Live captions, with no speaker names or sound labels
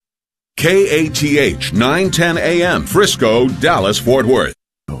KATH 910 AM, Frisco, Dallas, Fort Worth.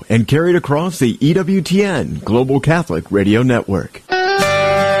 And carried across the EWTN Global Catholic Radio Network.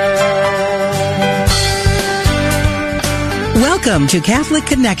 Welcome to Catholic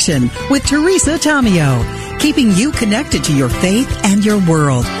Connection with Teresa Tomeo, keeping you connected to your faith and your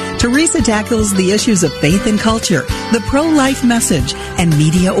world. Teresa tackles the issues of faith and culture, the pro-life message, and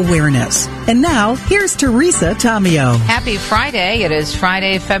media awareness. And now, here's Teresa Tomeo. Happy Friday. It is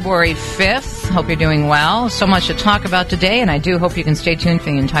Friday, February 5th. Hope you're doing well. So much to talk about today, and I do hope you can stay tuned for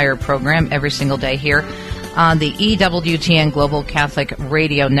the entire program every single day here on the EWTN Global Catholic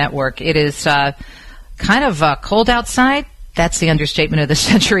Radio Network. It is kind of cold outside. That's the understatement of the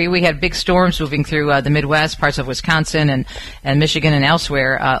century. We had big storms moving through the Midwest, parts of Wisconsin and Michigan and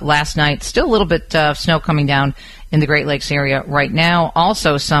elsewhere last night. Still a little bit of snow coming down in the Great Lakes area right now.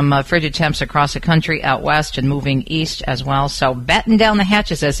 Also some frigid temps across the country out west and moving east as well. So batten down the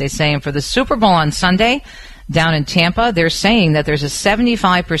hatches, as they say. And for the Super Bowl on Sunday down in Tampa, they're saying that there's a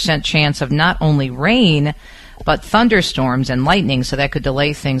 75% chance of not only rain, but thunderstorms and lightning, so that could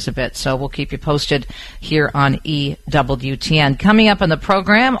delay things a bit. So we'll keep you posted here on EWTN. Coming up on the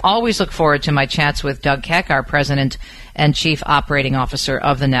program, always look forward to my chats with Doug Keck, our president and chief operating officer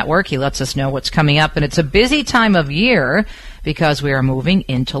of the network. He lets us know what's coming up, and it's a busy time of year because we are moving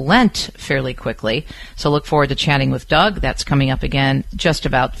into Lent fairly quickly. So look forward to chatting with Doug. That's coming up again just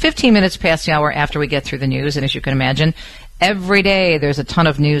about 15 minutes past the hour after we get through the news. And as you can imagine, every day there's a ton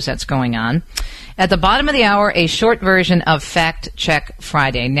of news that's going on. At the bottom of the hour, a short version of Fact Check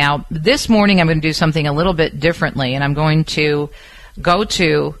Friday. Now, this morning I'm going to do something a little bit differently, and I'm going to go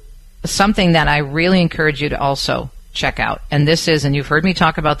to something that I really encourage you to also check out. And this is, and you've heard me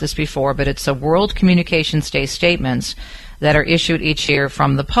talk about this before, but it's the World Communications Day statements that are issued each year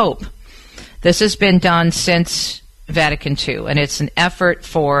from the Pope. This has been done since Vatican II, and it's an effort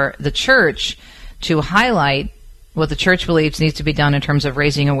for the Church to highlight what the Church believes needs to be done in terms of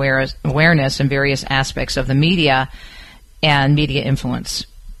raising awareness in various aspects of the media and media influence.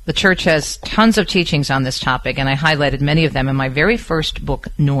 The Church has tons of teachings on this topic, and I highlighted many of them in my very first book,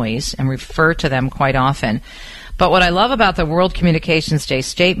 Noise, and refer to them quite often. But what I love about the World Communications Day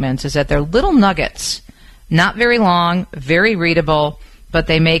statements is that they're little nuggets, not very long, very readable, but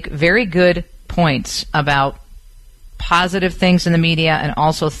they make very good points about positive things in the media and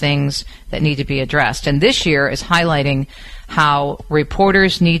also things that need to be addressed. And this year is highlighting how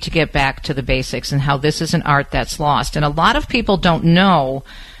reporters need to get back to the basics and how this is an art that's lost. And a lot of people don't know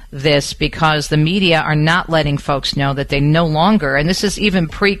this because the media are not letting folks know that they no longer, and this is even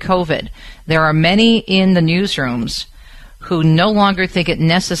pre-COVID, there are many in the newsrooms who no longer think it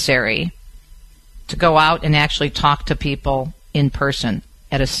necessary to go out and actually talk to people in person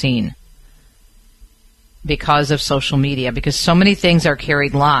at a scene, because of social media, because so many things are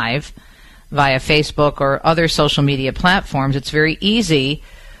carried live via Facebook or other social media platforms. It's very easy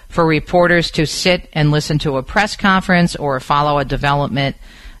for reporters to sit and listen to a press conference or follow a development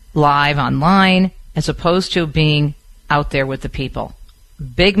live online as opposed to being out there with the people.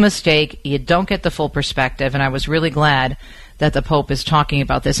 Big mistake. You don't get the full perspective, and I was really glad that the Pope is talking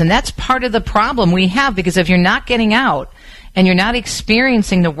about this. And that's part of the problem we have, because if you're not getting out and you're not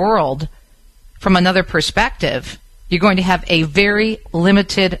experiencing the world from another perspective, you're going to have a very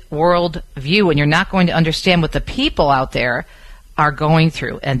limited world view, and you're not going to understand what the people out there are going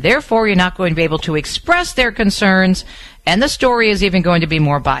through. And therefore, you're not going to be able to express their concerns, and the story is even going to be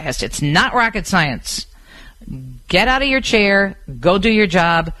more biased. It's not rocket science. Get out of your chair, go do your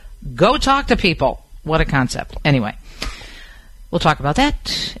job, go talk to people. What a concept. Anyway, we'll talk about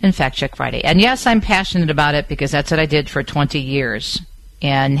that in Fact Check Friday. And yes, I'm passionate about it because that's what I did for 20 years.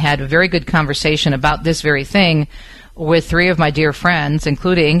 And had a very good conversation about this very thing with three of my dear friends,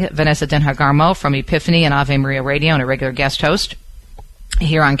 including Vanessa Denhagarmo from Epiphany and Ave Maria Radio and a regular guest host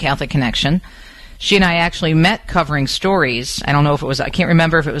here on Catholic Connection. She and I actually met covering stories. I don't know if it was, I can't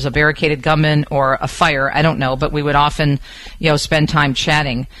remember if it was a barricaded gunman or a fire. I don't know, but we would often, spend time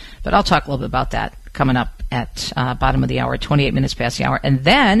chatting. But I'll talk a little bit about that coming up at bottom of the hour, 28 minutes past the hour. And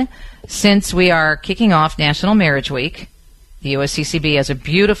then, since we are kicking off National Marriage Week, the USCCB has a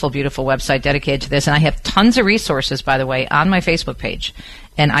beautiful, beautiful website dedicated to this, and I have tons of resources, by the way, on my Facebook page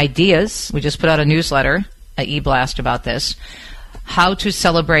and ideas. We just put out a newsletter, an e-blast about this, how to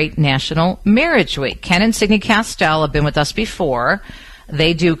celebrate National Marriage Week. Ken and Signe Castell have been with us before.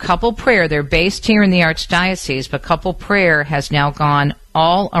 They do couple prayer. They're based here in the Archdiocese, but couple prayer has now gone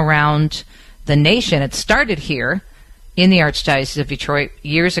all around the nation. It started here in the Archdiocese of Detroit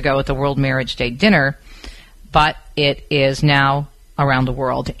years ago at the World Marriage Day dinner, but it is now around the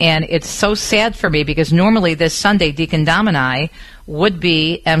world. And it's so sad for me because normally this Sunday, Deacon Dom and I would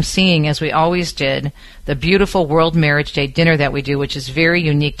be emceeing, as we always did, the beautiful World Marriage Day dinner that we do, which is very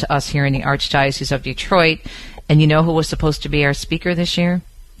unique to us here in the Archdiocese of Detroit. And you know who was supposed to be our speaker this year?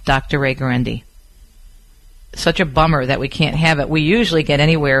 Dr. Ray Guarendi. Such a bummer that we can't have it. We usually get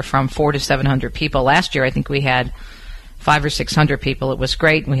anywhere from 400 to 700 people. Last year, I think we had 500 or 600 people. It was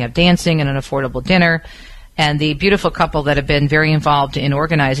great. We have dancing and an affordable dinner. And the beautiful couple that have been very involved in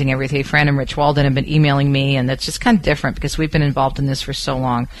organizing everything, Fran and Rich Walden, have been emailing me, and that's just kind of different because we've been involved in this for so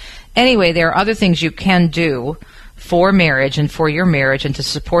long. Anyway, there are other things you can do for marriage and for your marriage and to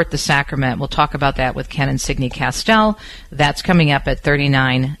support the sacrament. We'll talk about that with Ken and Signe Castell. That's coming up at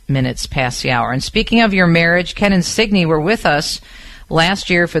 39 minutes past the hour. And speaking of your marriage, Ken and Signe were with us last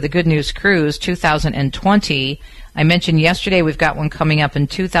year for the Good News Cruise 2020. I mentioned yesterday we've got one coming up in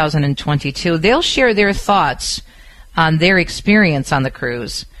 2022. They'll share their thoughts on their experience on the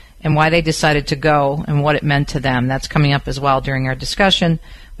cruise and why they decided to go and what it meant to them. That's coming up as well during our discussion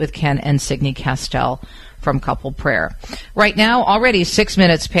with Ken and Signe Castell from Couple Prayer. Right now, already 6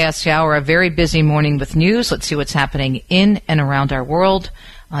 minutes past the hour, a very busy morning with news. Let's see what's happening in and around our world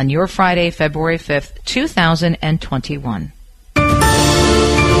on your Friday, February 5th, 2021.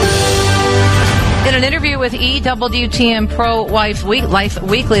 In an interview with EWTN Pro-Life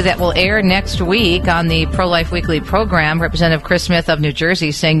Weekly that will air next week on the Pro-Life Weekly program, Representative Chris Smith of New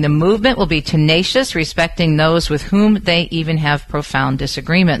Jersey saying the movement will be tenacious, respecting those with whom they even have profound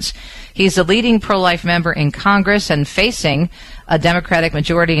disagreements. He's the leading pro-life member in Congress and facing a Democratic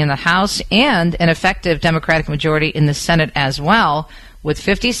majority in the House and an effective Democratic majority in the Senate as well, with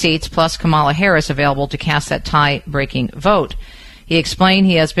 50 seats plus Kamala Harris available to cast that tie-breaking vote. He explained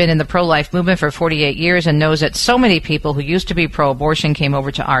he has been in the pro-life movement for 48 years and knows that so many people who used to be pro-abortion came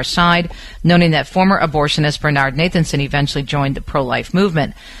over to our side, noting that former abortionist Bernard Nathanson eventually joined the pro-life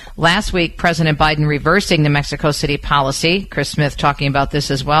movement. Last week, President Biden reversing the Mexico City policy, Chris Smith talking about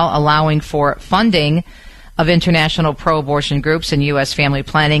this as well, allowing for funding of international pro-abortion groups in U.S. family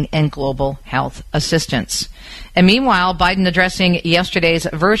planning and global health assistance. And meanwhile, Biden addressing yesterday's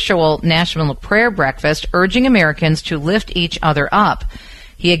virtual national prayer breakfast, urging Americans to lift each other up.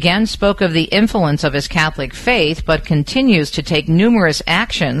 He again spoke of the influence of his Catholic faith, but continues to take numerous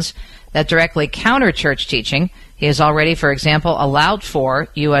actions that directly counter church teaching. He has already, for example, allowed for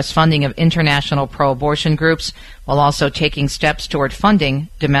U.S. funding of international pro-abortion groups, while also taking steps toward funding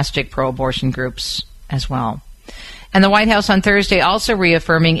domestic pro-abortion groups as well. And the White House on Thursday also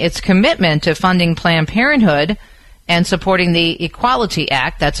reaffirming its commitment to funding Planned Parenthood and supporting the Equality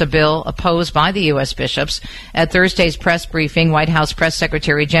Act. That's a bill opposed by the U.S. bishops. At Thursday's press briefing, White House Press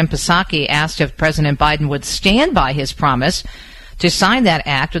Secretary Jen Psaki asked if President Biden would stand by his promise to sign that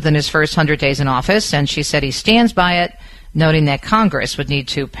act within his first 100 days in office, and she said he stands by it, noting that Congress would need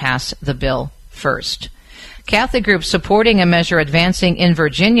to pass the bill first. Catholic groups supporting a measure advancing in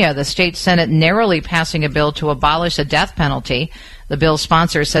Virginia, the state Senate narrowly passing a bill to abolish the death penalty. The bill's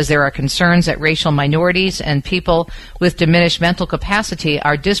sponsor says there are concerns that racial minorities and people with diminished mental capacity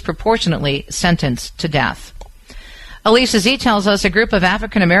are disproportionately sentenced to death. Elisa Z tells us a group of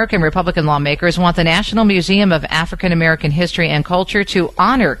African-American Republican lawmakers want the National Museum of African-American History and Culture to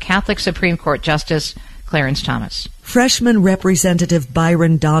honor Catholic Supreme Court Justice Clarence Thomas. Freshman Representative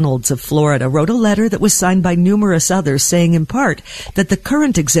Byron Donalds of Florida wrote a letter that was signed by numerous others saying in part that the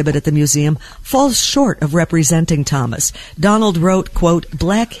current exhibit at the museum falls short of representing Thomas. Donald wrote, quote,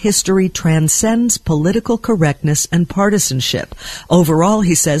 "Black history transcends political correctness and partisanship. Overall,"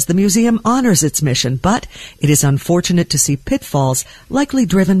 he says, "the museum honors its mission, but it is unfortunate to see pitfalls likely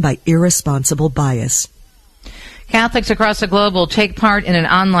driven by irresponsible bias." Catholics across the globe will take part in an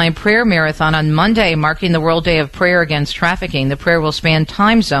online prayer marathon on Monday, marking the World Day of Prayer Against Trafficking. The prayer will span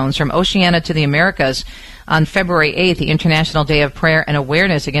time zones from Oceania to the Americas. On February 8th, the International Day of Prayer and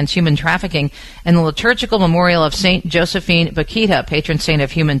Awareness Against Human Trafficking, and the liturgical memorial of St. Josephine Bakhita, patron saint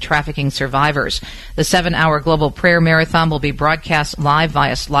of human trafficking survivors. The 7-hour global prayer marathon will be broadcast live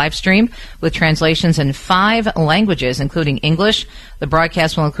via live stream with translations in 5 languages, including English. The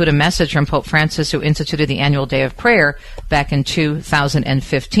broadcast will include a message from Pope Francis, who instituted the annual Day of Prayer back in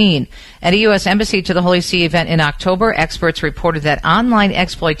 2015. At a U.S. Embassy to the Holy See event in October, experts reported that online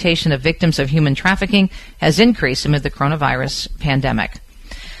exploitation of victims of human trafficking has increased amid the coronavirus pandemic.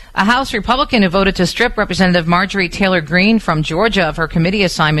 A House Republican who voted to strip Representative Marjorie Taylor Greene from Georgia of her committee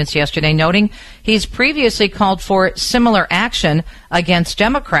assignments yesterday, noting he's previously called for similar action against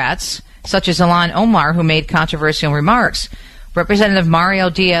Democrats, such as Ilhan Omar, who made controversial remarks. Representative Mario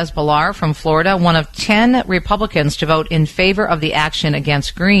Diaz-Balart from Florida, one of 10 Republicans to vote in favor of the action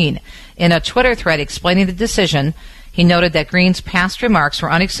against Greene. In a Twitter thread explaining the decision, He noted that Green's past remarks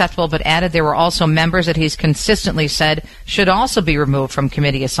were unacceptable, but added there were also members that he's consistently said should also be removed from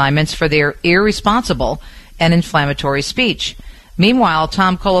committee assignments for their irresponsible and inflammatory speech. Meanwhile,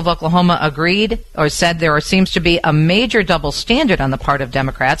 Tom Cole of Oklahoma agreed or said there seems to be a major double standard on the part of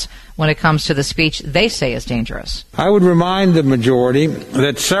Democrats when it comes to the speech they say is dangerous. I would remind the majority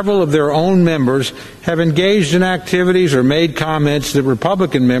that several of their own members have engaged in activities or made comments that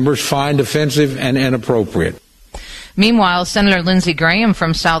Republican members find offensive and inappropriate. Meanwhile, Senator Lindsey Graham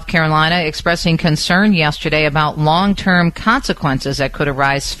from South Carolina expressing concern yesterday about long-term consequences that could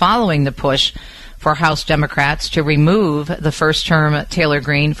arise following the push for House Democrats to remove the first-term Taylor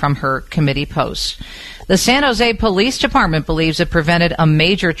Greene from her committee post. The San Jose Police Department believes it prevented a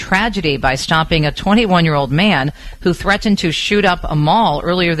major tragedy by stopping a 21-year-old man who threatened to shoot up a mall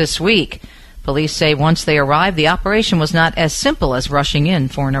earlier this week. Police say once they arrived, the operation was not as simple as rushing in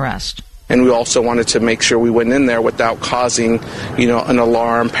for an arrest. And we also wanted to make sure we went in there without causing, an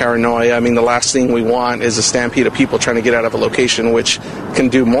alarm, paranoia. I mean, the last thing we want is a stampede of people trying to get out of a location, which can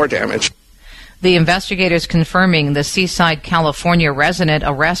do more damage. The investigators confirming the Seaside, California resident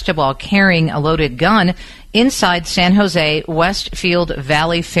arrested while carrying a loaded gun inside San Jose Westfield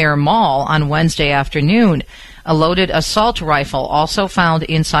Valley Fair Mall on Wednesday afternoon. A loaded assault rifle also found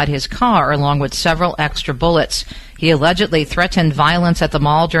inside his car, along with several extra bullets. He allegedly threatened violence at the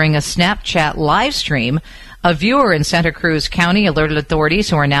mall during a Snapchat live stream. A viewer in Santa Cruz County alerted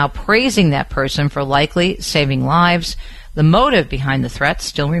authorities, who are now praising that person for likely saving lives. The motive behind the threat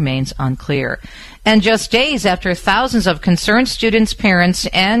still remains unclear. And just days after thousands of concerned students, parents,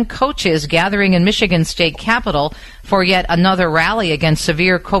 and coaches gathering in Michigan's state capitol for yet another rally against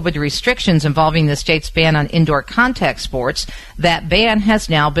severe COVID restrictions involving the state's ban on indoor contact sports, that ban has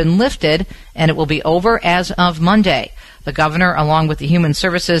now been lifted, and it will be over as of Monday. The governor, along with the Human Health and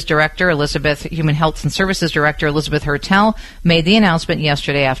Services Director Elizabeth Hertel, made the announcement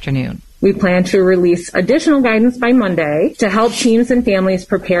yesterday afternoon. We plan to release additional guidance by Monday to help teams and families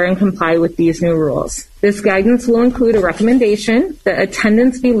prepare and comply with these new rules. This guidance will include a recommendation that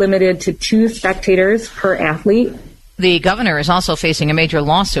attendance be limited to 2 spectators per athlete. The governor is also facing a major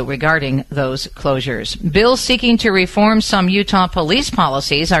lawsuit regarding those closures. Bills seeking to reform some Utah police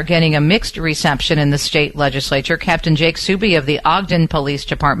policies are getting a mixed reception in the state legislature. Captain Jake Suby of the Ogden Police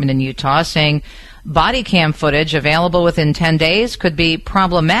Department in Utah saying body cam footage available within 10 days could be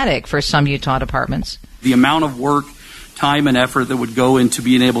problematic for some Utah departments. The amount of work, time, and effort that would go into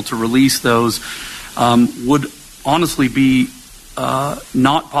being able to release those would honestly be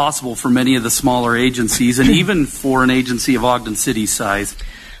not possible for many of the smaller agencies, and even for an agency of Ogden City's size.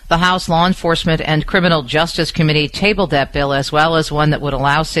 The House Law Enforcement and Criminal Justice Committee tabled that bill, as well as one that would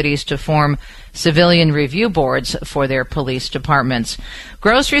allow cities to form civilian review boards for their police departments.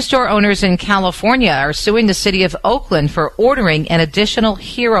 Grocery store owners in California are suing the city of Oakland for ordering an additional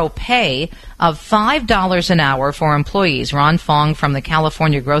hero pay of $5 an hour for employees. Ron Fong from the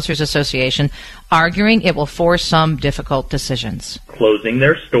California Grocers Association arguing it will force some difficult decisions. Closing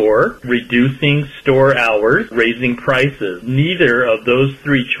their store, reducing store hours, raising prices. Neither of those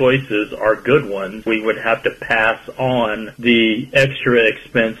 3 choices are good ones. We would have to pass on the extra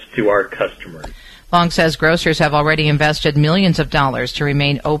expense to our customers. Long says grocers have already invested millions of dollars to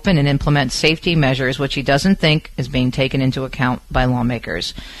remain open and implement safety measures, which he doesn't think is being taken into account by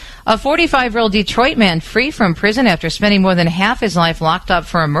lawmakers. A 45-year-old Detroit man free from prison after spending more than half his life locked up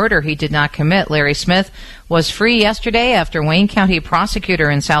for a murder he did not commit. Larry Smith was free yesterday after Wayne County prosecutor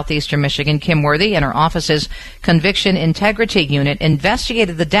in southeastern Michigan, Kim Worthy, and her office's Conviction Integrity Unit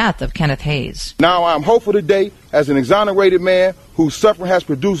investigated the death of Kenneth Hayes. Now I am hopeful today, as an exonerated man whose suffering has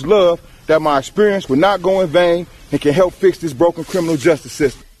produced love, that my experience will not go in vain and can help fix this broken criminal justice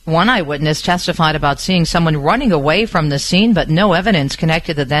system. One eyewitness testified about seeing someone running away from the scene, but no evidence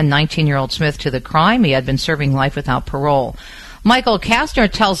connected the then 19-year-old Smith to the crime. He had been serving life without parole. Michael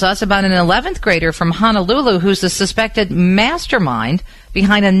Kastner tells us about an 11th grader from Honolulu who's the suspected mastermind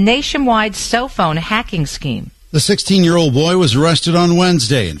behind a nationwide cell phone hacking scheme. The 16-year-old boy was arrested on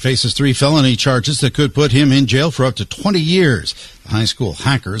Wednesday and faces 3 felony charges that could put him in jail for up to 20 years. The high school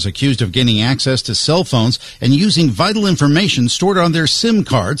hacker is accused of gaining access to cell phones and using vital information stored on their SIM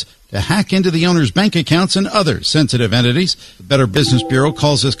cards to hack into the owner's bank accounts and other sensitive entities. The Better Business Bureau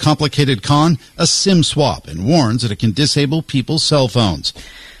calls this complicated con a SIM swap and warns that it can disable people's cell phones.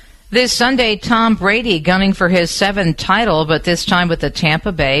 This Sunday, Tom Brady gunning for his 7th title, but this time with the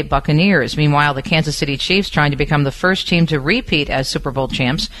Tampa Bay Buccaneers. Meanwhile, the Kansas City Chiefs trying to become the first team to repeat as Super Bowl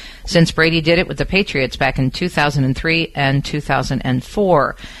champs since Brady did it with the Patriots back in 2003 and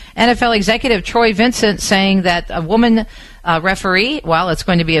 2004. NFL executive Troy Vincent saying that a woman Referee, well, it's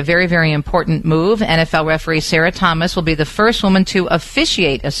going to be a very, very important move. NFL referee Sarah Thomas will be the first woman to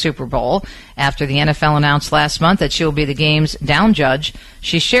officiate a Super Bowl after the NFL announced last month that she will be the game's down judge.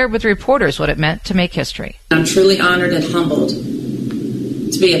 She shared with reporters what it meant to make history. I'm truly honored and humbled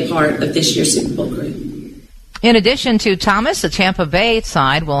to be a part of this year's Super Bowl crew. In addition to Thomas, the Tampa Bay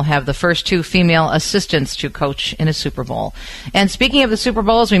side will have the first 2 female assistants to coach in a Super Bowl. And speaking of the Super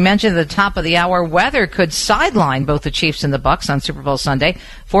Bowl, as we mentioned at the top of the hour, weather could sideline both the Chiefs and the Bucs on Super Bowl Sunday.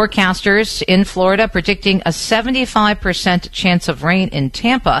 Forecasters in Florida predicting a 75% chance of rain in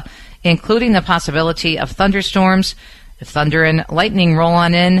Tampa, including the possibility of thunderstorms. If thunder and lightning roll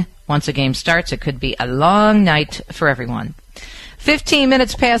on in, once the game starts, it could be a long night for everyone. 15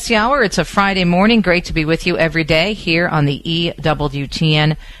 minutes past the hour. It's a Friday morning. Great to be with you every day here on the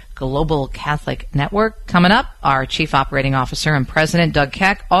EWTN Global Catholic Network. Coming up, our Chief Operating Officer and President, Doug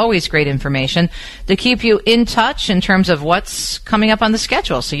Keck. Always great information to keep you in touch in terms of what's coming up on the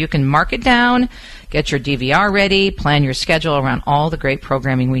schedule, so you can mark it down, get your DVR ready, plan your schedule around all the great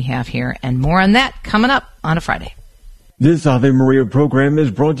programming we have here, and more on that coming up on a Friday. This Ave Maria program is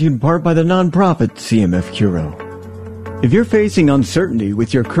brought to you in part by the nonprofit CMF Curo. If you're facing uncertainty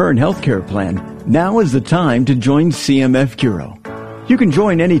with your current healthcare plan, now is the time to join CMF Curo. You can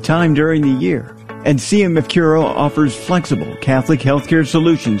join any time during the year, and CMF Curo offers flexible Catholic healthcare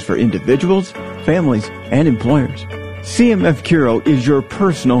solutions for individuals, families, and employers. CMF Curo is your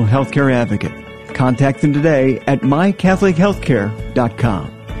personal healthcare advocate. Contact them today at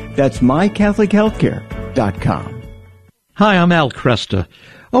mycatholichealthcare.com. That's mycatholichealthcare.com. Hi, I'm Al Cresta.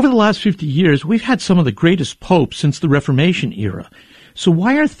 Over the last 50 years, we've had some of the greatest popes since the Reformation era. So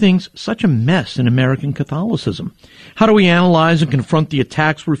why are things such a mess in American Catholicism? How do we analyze and confront the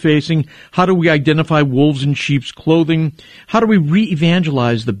attacks we're facing? How do we identify wolves in sheep's clothing? How do we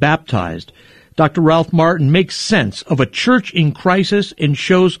re-evangelize the baptized? Dr. Ralph Martin makes sense of a church in crisis and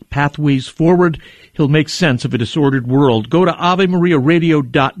shows pathways forward. He'll make sense of a disordered world. Go to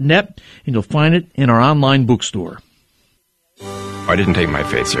AveMariaRadio.net and you'll find it in our online bookstore. I didn't take my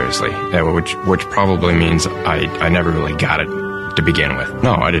faith seriously, which probably means I never really got it to begin with.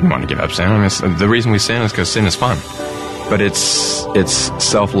 No, I didn't want to give up sin. I mean, the reason we sin is because sin is fun. But it's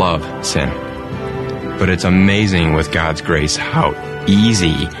self-love sin. But it's amazing with God's grace how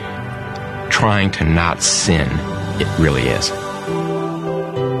easy trying to not sin it really is.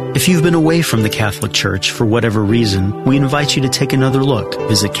 If you've been away from the Catholic Church for whatever reason, we invite you to take another look.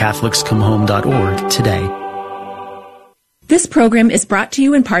 Visit CatholicsComeHome.org today. This program is brought to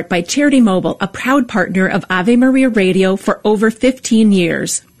you in part by Charity Mobile, a proud partner of Ave Maria Radio for over 15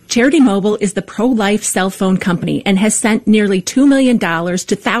 years. Charity Mobile is the pro-life cell phone company and has sent nearly $2 million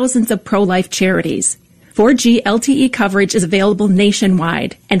to thousands of pro-life charities. 4G LTE coverage is available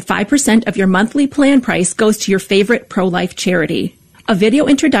nationwide, and 5% of your monthly plan price goes to your favorite pro-life charity. A video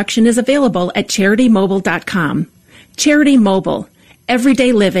introduction is available at CharityMobile.com. Charity Mobile.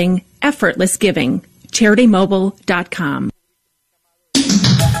 Everyday living, effortless giving. CharityMobile.com.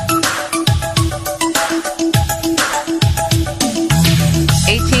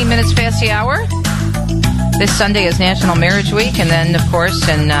 18 minutes past the hour. This Sunday is National Marriage Week, and then, of course,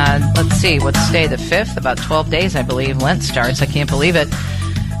 and let's see, what's today, the 5th? About 12 days, I believe, Lent starts. I can't believe it.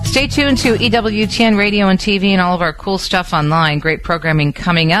 Stay tuned to EWTN Radio and TV and all of our cool stuff online. Great programming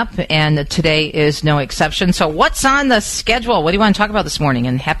coming up, and today is no exception. So what's on the schedule? What do you want to talk about this morning?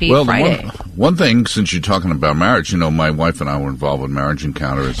 And happy Friday. One thing, since you're talking about marriage, my wife and I were involved with Marriage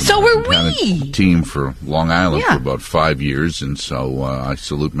Encounter as a team for Long Island for about 5 years, and so I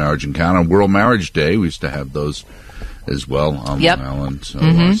salute Marriage Encounter. World Marriage Day, we used to have those as well on Long Island. So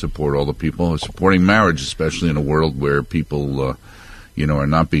I support all the people who are supporting marriage, especially in a world where people are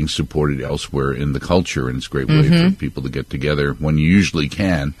not being supported elsewhere in the culture, and it's a great way for people to get together when you usually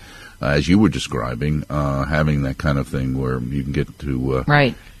can, as you were describing, having that kind of thing where you can get to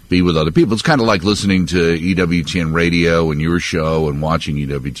be with other people. It's kind of like listening to EWTN radio and your show and watching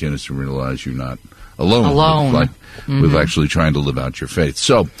EWTN is to realize you're not alone. With actually trying to live out your faith.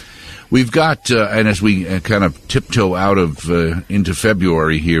 So we've got, and as we kind of tiptoe out of into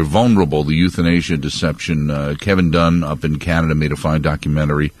February here, Vulnerable, the euthanasia deception. Kevin Dunn up in Canada made a fine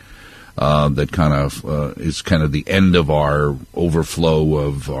documentary that kind of is kind of the end of our overflow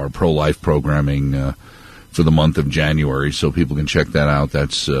of our pro-life programming for the month of January. So people can check that out.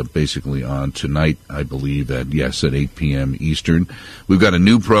 That's basically on tonight, I believe, at 8 p.m. Eastern. We've got a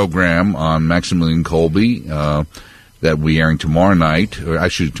new program on Maximilian Kolbe that will be airing tomorrow night, or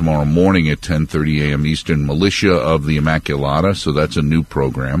actually tomorrow morning at 10:30 a.m. Eastern, Militia of the Immaculata, so that's a new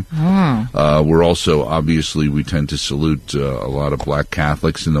program. We're also, obviously, we tend to salute a lot of black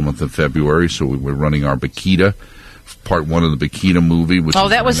Catholics in the month of February, so we're running our Bakita part one of the Bikina movie. Which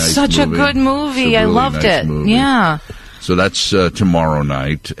that was such a good movie. I loved it. Yeah. So that's tomorrow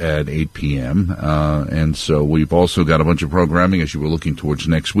night at 8 p.m. And so we've also got a bunch of programming as you were looking towards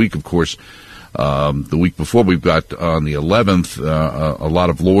next week. Of course, the week before we've got on the 11th a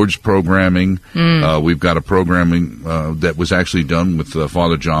lot of Lourdes programming. We've got a programming that was actually done with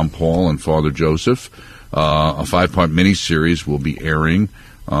Father John Paul and Father Joseph. A 5-part miniseries will be airing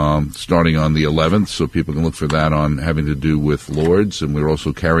starting on the 11th, so people can look for that on having to do with Lourdes. And we're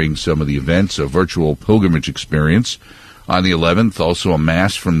also carrying some of the events, a virtual pilgrimage experience on the 11th, also a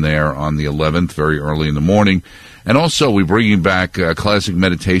Mass from there on the 11th, very early in the morning. And also, we're bringing back a classic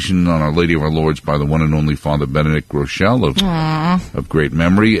meditation on Our Lady of Our Lourdes by the one and only Father Benedict Rochelle of great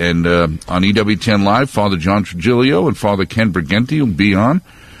memory. And on EWTN Live, Father John Trigilio and Father Ken Briganti will be on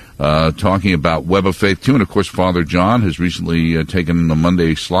talking about Web of Faith, too. And, of course, Father John has recently taken the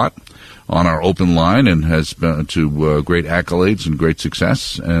Monday slot on our open line and has been to great accolades and great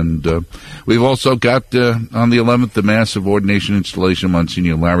success. And we've also got on the 11th the Massive Ordination Installation of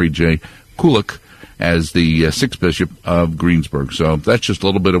Monsignor Larry J. Kulik as the 6th Bishop of Greensburg. So that's just a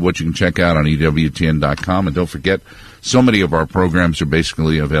little bit of what you can check out on EWTN.com. And don't forget, so many of our programs are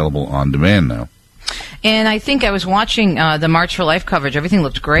basically available on demand now. And I think I was watching the March for Life coverage. Everything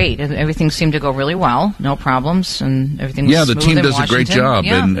looked great. Everything seemed to go really well. No problems, and everything was smooth. The team does a great job.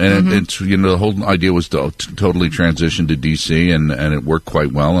 Yeah. And it's, the whole idea was to totally transition to D.C., and it worked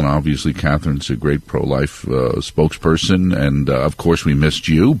quite well. And obviously, Catherine's a great pro-life spokesperson. And, of course, we missed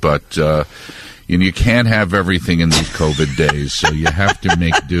you, but you can't have everything in these COVID days, so you have to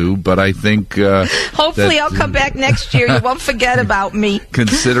make do. But I think hopefully I'll come back next year. You won't forget about me.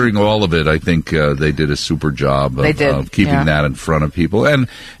 Considering all of it, I think they did a super job of keeping that in front of people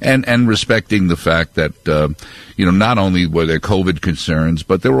and respecting the fact that not only were there COVID concerns,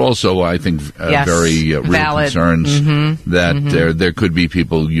 but there were also, I think, very real valid concerns that there could be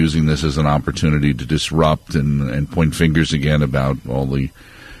people using this as an opportunity to disrupt and point fingers again about all the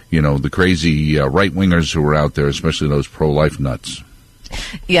the crazy right-wingers who are out there, especially those pro-life nuts.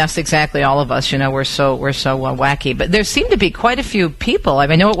 Yes, exactly. All of us, we're so wacky. But there seemed to be quite a few people.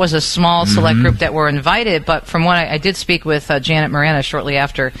 I know it was a small select group that were invited, but from what I did speak with Janet Morana shortly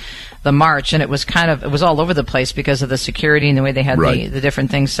after the march, and it was all over the place because of the security and the way they had the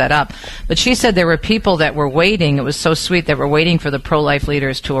different things set up. But she said there were people that were waiting. It was so sweet that were waiting for the pro-life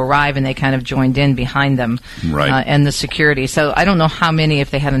leaders to arrive, and they kind of joined in behind them and the security. So I don't know how many,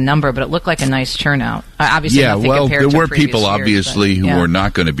 if they had a number, but it looked like a nice turnout. Obviously, there were people obviously who were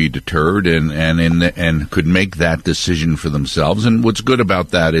not going to be deterred and could make that decision for themselves. And what's good about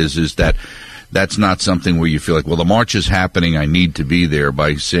that is that that's not something where you feel like, well, the march is happening, I need to be there,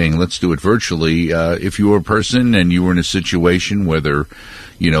 by saying, let's do it virtually. If you were a person and you were in a situation, whether,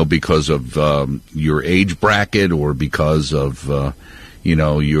 because of your age bracket or because of,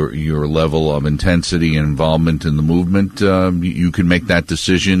 your level of intensity and involvement in the movement, you could make that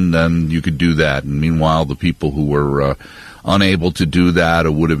decision, then you could do that. And meanwhile, the people who were unable to do that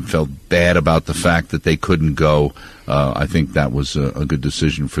or would have felt bad about the fact that they couldn't go, I think that was a good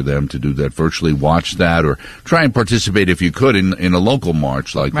decision for them to do that virtually, watch that, or try and participate if you could in a local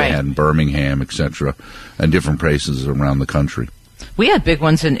march like they had in Birmingham, etc., and different places around the country. We had big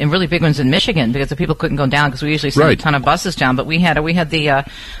ones and really big ones in Michigan because the people couldn't go down because we usually send a ton of buses down. But we had the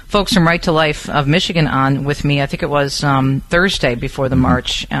folks from Right to Life of Michigan on with me. I think it was Thursday before the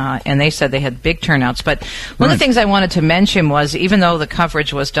march, and they said they had big turnouts. But one of the things I wanted to mention was, even though the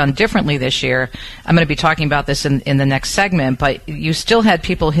coverage was done differently this year, I'm going to be talking about this in the next segment, but you still had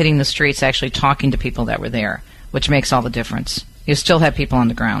people hitting the streets actually talking to people that were there, which makes all the difference. You still had people on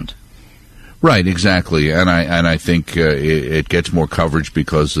the ground. Right, exactly, and I think it gets more coverage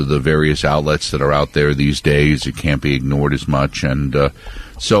because of the various outlets that are out there these days. It can't be ignored as much, and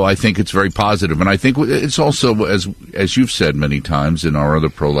so I think it's very positive. And I think it's also, as you've said many times in our other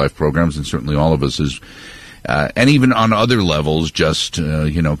pro-life programs, and certainly all of us, is and even on other levels, just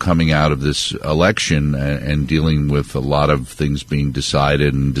coming out of this election and dealing with a lot of things being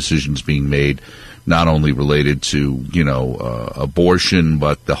decided and decisions being made, not only related to, abortion,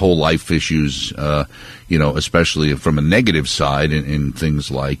 but the whole life issues, especially from a negative side in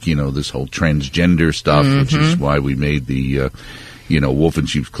things like, this whole transgender stuff, which is why we made the, Wolf in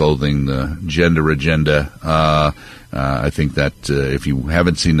Sheep's Clothing, the gender agenda. I think that if you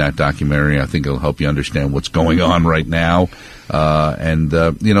haven't seen that documentary, I think it'll help you understand what's going on right now.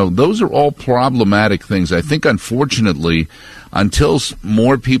 Those are all problematic things. I think, unfortunately, until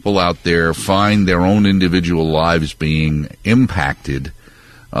more people out there find their own individual lives being impacted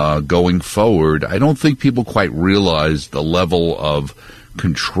going forward, I don't think people quite realize the level of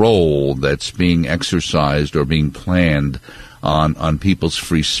control that's being exercised or being planned on people's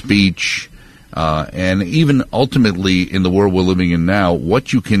free speech, and even ultimately in the world we're living in now,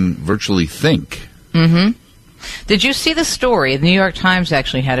 what you can virtually think. Mm-hmm. Did you see the story? The New York Times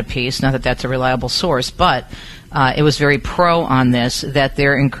actually had a piece, not that that's a reliable source, but it was very pro on this, that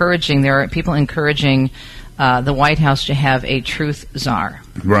there are people encouraging the White House to have a truth czar.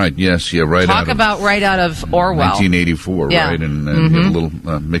 Right, yes, yeah, right. Talk about right out of Orwell. 1984, yeah. Right, and a little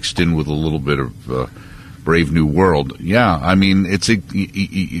mixed in with a little bit of Brave New World. Yeah, I mean,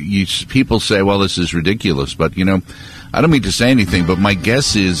 people say, well, this is ridiculous, but, I don't mean to say anything, but my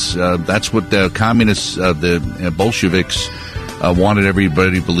guess is that's what the communists, the Bolsheviks, wanted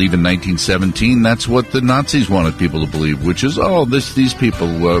everybody to believe in 1917. That's what the Nazis wanted people to believe, which is, these people,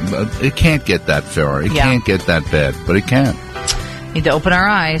 it can't get that far. It can't get that bad, but it can. Need to open our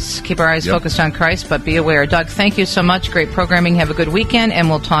eyes, keep our eyes focused on Christ, but be aware. Doug, thank you so much. Great programming. Have a good weekend, and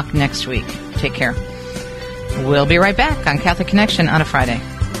we'll talk next week. Take care. We'll be right back on Catholic Connection on a Friday.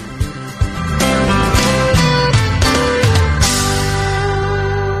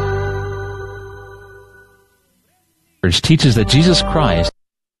 Teaches that Jesus Christ.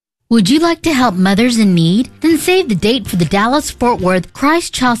 Would you like to help mothers in need? Then save the date for the Dallas-Fort Worth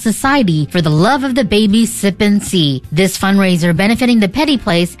Christ Child Society for the Love of the Baby Sip and See. This fundraiser benefiting the Petty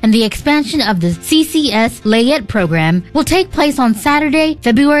Place and the expansion of the CCS Layette program will take place on Saturday,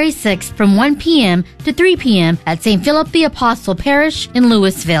 February 6th from 1 p.m. to 3 p.m. at St. Philip the Apostle Parish in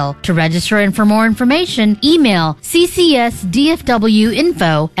Louisville. To register and for more information, email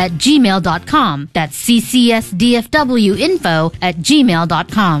ccsdfwinfo@gmail.com. That's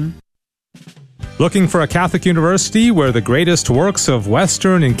ccsdfwinfo@gmail.com. Looking for a Catholic university where the greatest works of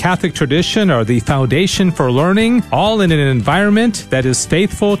Western and Catholic tradition are the foundation for learning, all in an environment that is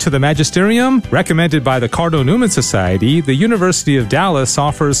faithful to the magisterium? Recommended by the Cardinal Newman Society, the University of Dallas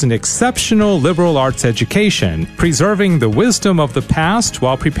offers an exceptional liberal arts education, preserving the wisdom of the past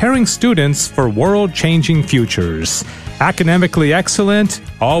while preparing students for world-changing futures. Academically excellent,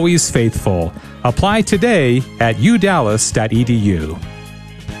 always faithful. Apply today at udallas.edu.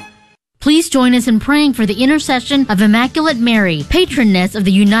 Please join us in praying for the intercession of Immaculate Mary, patroness of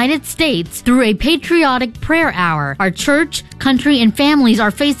the United States, through a patriotic prayer hour. Our church, country, and families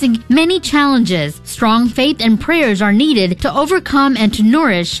are facing many challenges. Strong faith and prayers are needed to overcome and to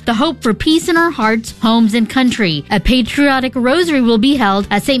nourish the hope for peace in our hearts, homes, and country. A patriotic rosary will be held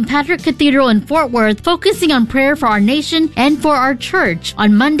at St. Patrick Cathedral in Fort Worth, focusing on prayer for our nation and for our church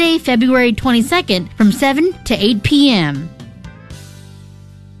on Monday, February 22nd from 7 to 8 p.m.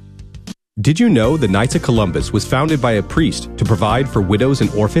 Did you know the Knights of Columbus was founded by a priest to provide for widows and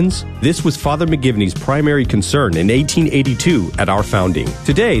orphans? This was Father McGivney's primary concern in 1882 at our founding.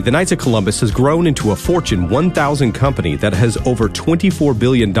 Today, the Knights of Columbus has grown into a Fortune 1000 company that has over $24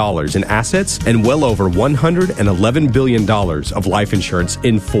 billion in assets and well over $111 billion of life insurance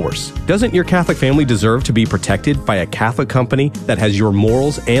in force. Doesn't your Catholic family deserve to be protected by a Catholic company that has your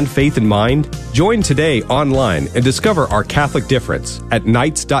morals and faith in mind? Join today online and discover our Catholic difference at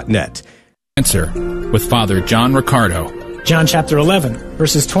knights.net. Answer with Father John Riccardo. John chapter 11,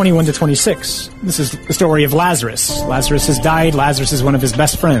 verses 21 to 26. This is the story of Lazarus. Lazarus has died. Lazarus is one of his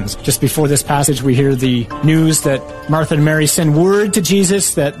best friends. Just before this passage, we hear the news that Martha and Mary send word to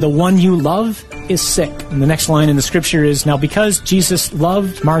Jesus that the one you love is sick. And the next line in the scripture is, now because Jesus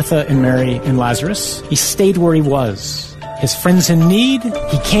loved Martha and Mary and Lazarus, he stayed where he was. His friend's in need.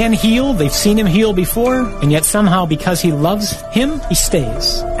 He can heal. They've seen him heal before. And yet somehow, because he loves him, he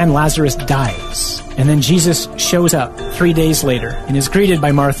stays. And Lazarus dies. And then Jesus shows up 3 days later and is greeted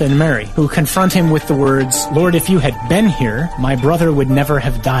by Martha and Mary, who confront him with the words, Lord, if you had been here, my brother would never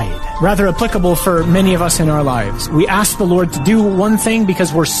have died. Rather applicable for many of us in our lives. We ask the Lord to do one thing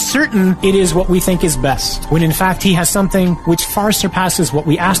because we're certain it is what we think is best, when in fact he has something which far surpasses what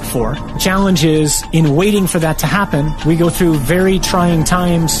we asked for. The challenge is, in waiting for that to happen, we go through very trying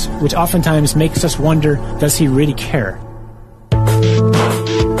times, which oftentimes makes us wonder, does he really care?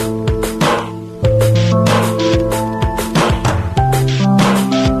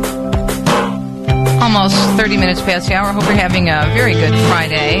 Almost 30 minutes past the hour. Hope you're having a very good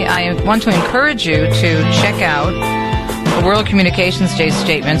Friday. I want to encourage you to check out the World Communications Day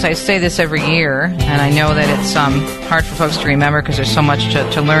statements. I say this every year, and I know that it's hard for folks to remember because there's so much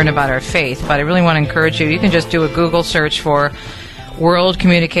to learn about our faith, but I really want to encourage you. You can just do a Google search for World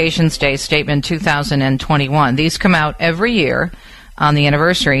Communications Day Statement 2021. These come out every year on the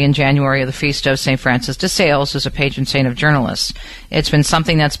anniversary in January of the feast of St. Francis de Sales, who's a patron saint of journalists. It's been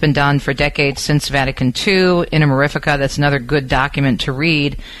something that's been done for decades since Vatican II. In Honorifica, that's another good document to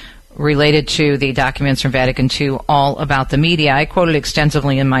read related to the documents from Vatican II, all about the media. I quoted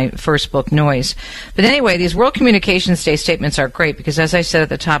extensively in my first book, Noise. But anyway, these World Communications Day statements are great because, as I said at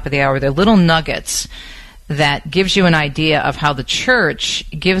the top of the hour, they're little nuggets that gives you an idea of how the church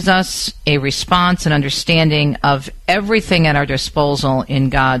gives us a response and understanding of everything at our disposal in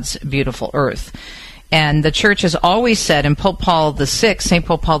God's beautiful earth. And the church has always said, and St.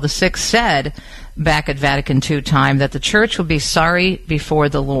 Pope Paul VI said back at Vatican II time, that the church would be sorry before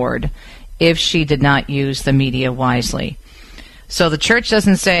the Lord if she did not use the media wisely. So the church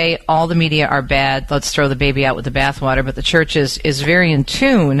doesn't say all the media are bad, let's throw the baby out with the bathwater, but the church is very in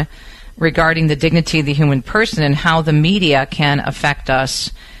tune regarding the dignity of the human person and how the media can affect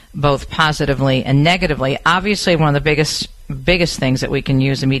us both positively and negatively. Obviously, one of the biggest things that we can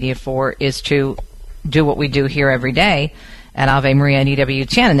use the media for is to do what we do here every day at Ave Maria and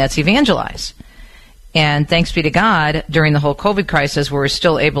EWTN, and that's evangelize. And thanks be to God, during the whole COVID crisis, we were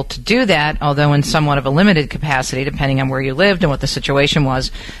still able to do that, although in somewhat of a limited capacity, depending on where you lived and what the situation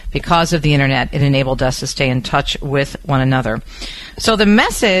was. Because of the Internet, it enabled us to stay in touch with one another. So the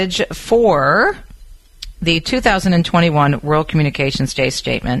message for the 2021 World Communications Day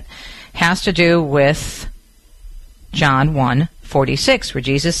statement has to do with John 1:46, where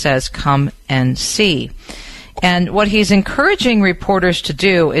Jesus says, "Come and see." And what he's encouraging reporters to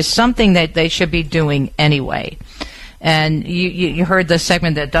do is something that they should be doing anyway. And you heard the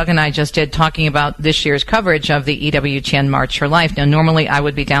segment that Doug and I just did talking about this year's coverage of the EWTN March for Life. Now, normally I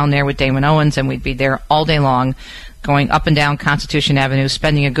would be down there with Damon Owens, and we'd be there all day long, going up and down Constitution Avenue,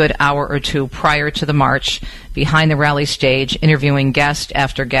 spending a good hour or two prior to the march behind the rally stage, interviewing guest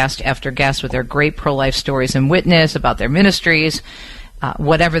after guest after guest with their great pro-life stories and witness about their ministries.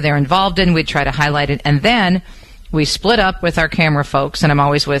 Whatever they're involved in, we try to highlight it. And then we split up with our camera folks, and I'm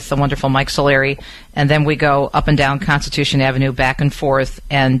always with the wonderful Mike Solari, and then we go up and down Constitution Avenue, back and forth,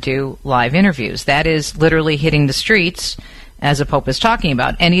 and do live interviews. That is literally hitting the streets, as the Pope is talking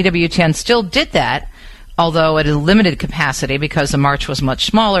about. And EWTN still did that, although at a limited capacity because the march was much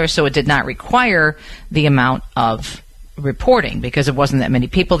smaller, so it did not require the amount of reporting because it wasn't that many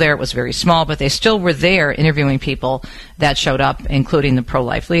people there. It was very small, but they still were there interviewing people that showed up, including the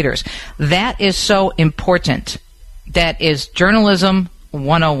pro-life leaders. That is so important. That is journalism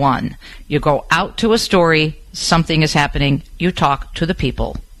 101. You go out to a story, something is happening, you talk to the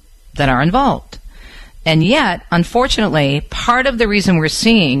people that are involved. And yet, unfortunately, part of the reason we're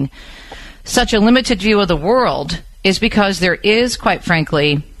seeing such a limited view of the world is because there is, quite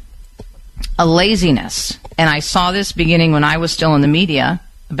frankly, a laziness. And I saw this beginning when I was still in the media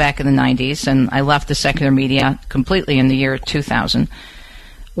back in the 90s, and I left the secular media completely in the year 2000,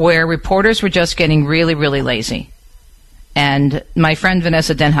 where reporters were just getting really, really lazy. And my friend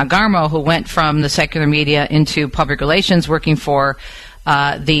Vanessa Denhagarmo, who went from the secular media into public relations, working for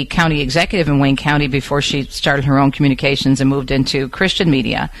the county executive in Wayne County before she started her own communications and moved into Christian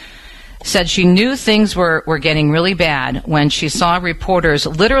media, said she knew things were getting really bad when she saw reporters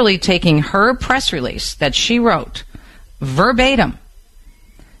literally taking her press release that she wrote verbatim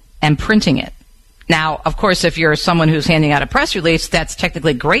and printing it. Now, of course, if you're someone who's handing out a press release, that's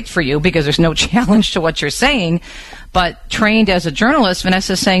technically great for you because there's no challenge to what you're saying. But trained as a journalist,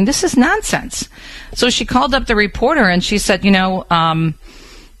 Vanessa's saying, this is nonsense. So she called up the reporter and she said, I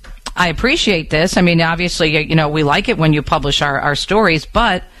appreciate this. I mean, obviously, we like it when you publish our stories,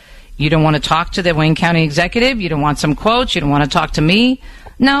 but you don't want to talk to the Wayne County executive? You don't want some quotes? You don't want to talk to me?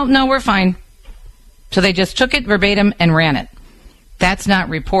 No, we're fine. So they just took it verbatim and ran it. That's not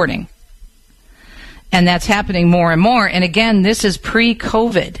reporting. And that's happening more and more. And again, this is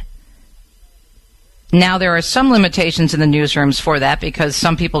pre-COVID. Now, there are some limitations in the newsrooms for that because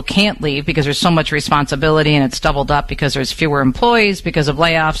some people can't leave because there's so much responsibility and it's doubled up because there's fewer employees because of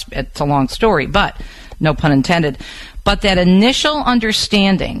layoffs. It's a long story, but no pun intended. But that initial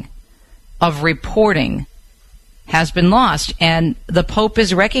understanding of reporting has been lost, and the Pope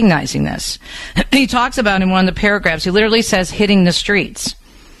is recognizing this. He talks about in one of the paragraphs, he literally says, hitting the streets.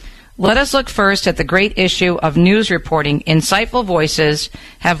 Let us look first at the great issue of news reporting. Insightful voices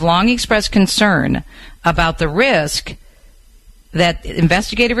have long expressed concern about the risk that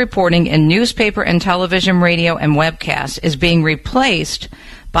investigative reporting in newspaper and television, radio, and webcasts is being replaced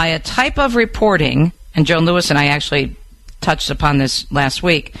by a type of reporting, and Joan Lewis and I actually touched upon this last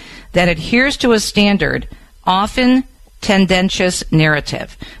week, that adheres to a standard, often tendentious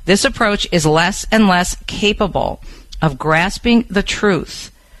narrative. This approach is less and less capable of grasping the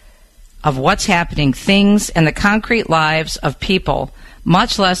truth of what's happening, things, and the concrete lives of people,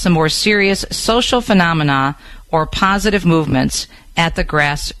 much less the more serious social phenomena or positive movements at the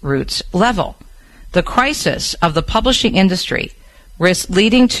grassroots level. The crisis of the publishing industry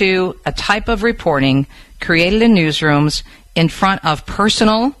leading to a type of reporting created in newsrooms in front of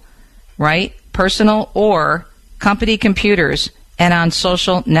personal or company computers and on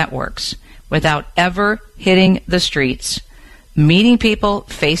social networks without ever hitting the streets, meeting people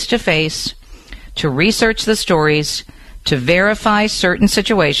face to face to research the stories, to verify certain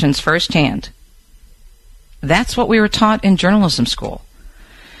situations firsthand. That's what we were taught in journalism school.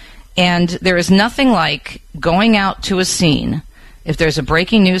 And there is nothing like going out to a scene. If there's a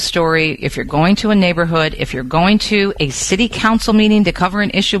breaking news story, if you're going to a neighborhood, if you're going to a city council meeting to cover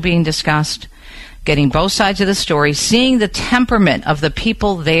an issue being discussed, getting both sides of the story, seeing the temperament of the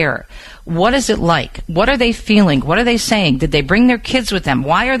people there. What is it like? What are they feeling? What are they saying? Did they bring their kids with them?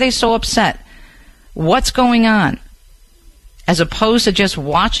 Why are they so upset? What's going on? As opposed to just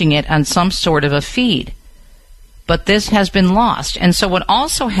watching it on some sort of a feed. But this has been lost. And so what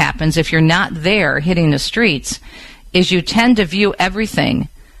also happens if you're not there hitting the streets is you tend to view everything,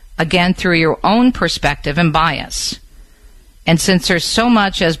 again, through your own perspective and bias. And since there's so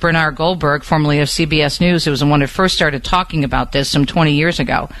much, as Bernard Goldberg, formerly of CBS News, who was the one who first started talking about this some 20 years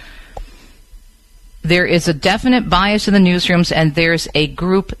ago, there is a definite bias in the newsrooms, and there's a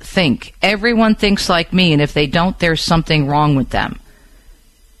group think. Everyone thinks like me, and if they don't, there's something wrong with them.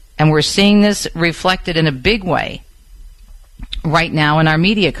 And we're seeing this reflected in a big way right now in our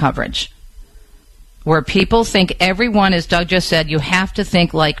media coverage, where people think everyone, as Doug just said, you have to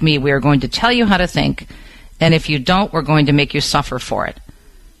think like me. We are going to tell you how to think, and if you don't, we're going to make you suffer for it.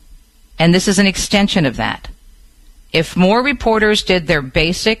 And this is an extension of that. If more reporters did their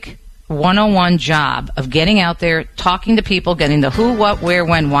basic 101 job of getting out there, talking to people, getting the who, what, where,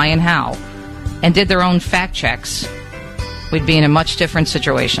 when, why, and how, and did their own fact checks, we'd be in a much different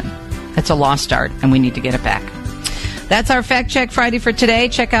situation. It's a lost art, and we need to get it back. That's our Fact Check Friday for today.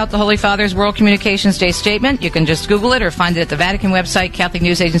 Check out the Holy Father's World Communications Day statement. You can just Google it or find it at the Vatican website. Catholic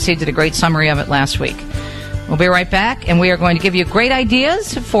News Agency did a great summary of it last week. We'll be right back, and we are going to give you great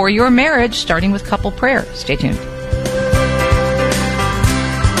ideas for your marriage, starting with couple prayer. Stay tuned.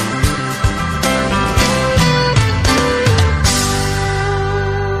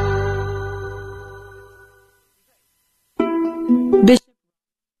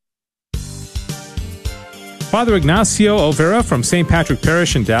 Father Ignacio Olvera from St. Patrick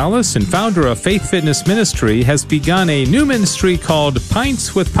Parish in Dallas and founder of Faith Fitness Ministry has begun a new ministry called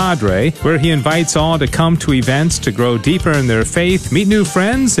Pints with Padre, where he invites all to come to events to grow deeper in their faith, meet new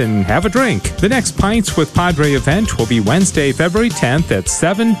friends, and have a drink. The next Pints with Padre event will be Wednesday, February 10th at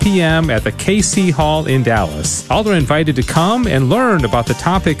 7 p.m. at the KC Hall in Dallas. All are invited to come and learn about the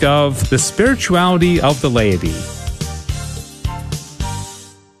topic of the spirituality of the laity.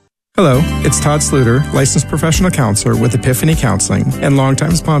 Hello, it's Todd Sluter, licensed professional counselor with Epiphany Counseling and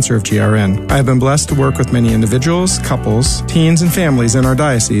longtime sponsor of GRN. I have been blessed to work with many individuals, couples, teens, and families in our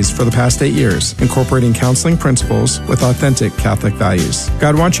diocese for the past 8 years, incorporating counseling principles with authentic Catholic values.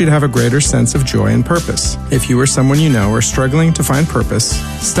 God wants you to have a greater sense of joy and purpose. If you or someone you know are struggling to find purpose,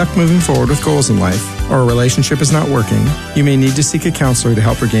 stuck moving forward with goals in life, or a relationship is not working, you may need to seek a counselor to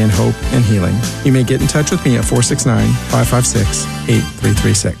help regain hope and healing. You may get in touch with me at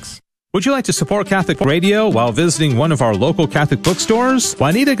 469-556-8336. Would you like to support Catholic Radio while visiting one of our local Catholic bookstores?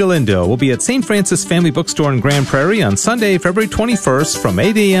 Juanita Galindo will be at St. Francis Family Bookstore in Grand Prairie on Sunday, February 21st from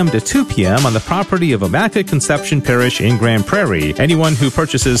 8 a.m. to 2 p.m. on the property of Immaculate Conception Parish in Grand Prairie. Anyone who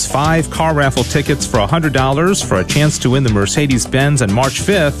purchases 5 car raffle tickets for $100 for a chance to win the Mercedes-Benz on March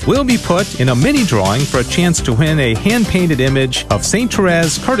 5th will be put in a mini drawing for a chance to win a hand-painted image of St.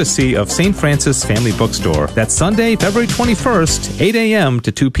 Therese, courtesy of St. Francis Family Bookstore. That's Sunday, February 21st, 8 a.m.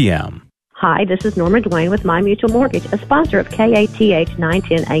 to 2 p.m. Hi, this is Norma Dwayne with My Mutual Mortgage, a sponsor of KATH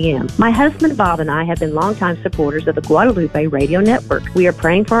 910 AM. My husband Bob and I have been longtime supporters of the Guadalupe Radio Network. We are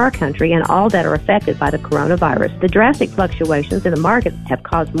praying for our country and all that are affected by the coronavirus. The drastic fluctuations in the market have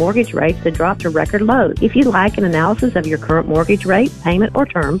caused mortgage rates to drop to record lows. If you'd like an analysis of your current mortgage rate, payment, or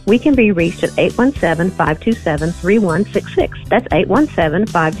term, we can be reached at 817-527-3166. That's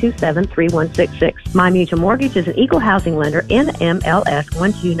 817-527-3166. My Mutual Mortgage is an equal housing lender, NMLS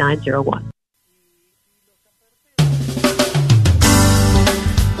 12901.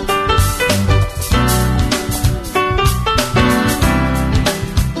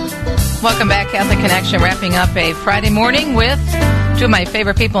 Welcome back, Catholic Connection, wrapping up a Friday morning with two of my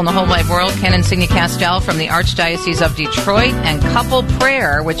favorite people in the whole wide world, Ken and Signy Castell from the Archdiocese of Detroit, and Couple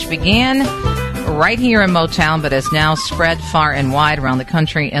Prayer, which began right here in Motown, but has now spread far and wide around the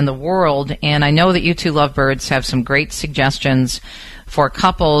country and the world. And I know that you two lovebirds have some great suggestions for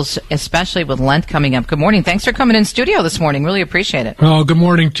couples, especially with Lent coming up. Good morning. Thanks for coming in studio this morning. Really appreciate it. Oh, good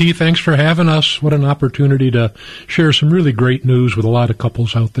morning, T. Thanks for having us. What an opportunity to share some really great news with a lot of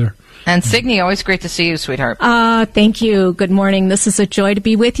couples out there. And Signe, always great to see you, sweetheart. Thank you. Good morning. This is a joy to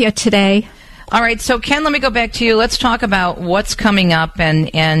be with you today. All right, so Ken, let me go back to you. Let's talk about what's coming up,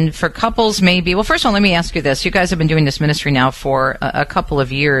 and for couples maybe. Well, first of all, let me ask you this. You guys have been doing this ministry now for a couple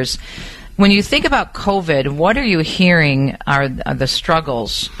of years. When you think about COVID, what are you hearing are the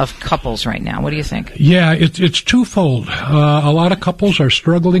struggles of couples right now? What do you think? Yeah, it's twofold. A lot of couples are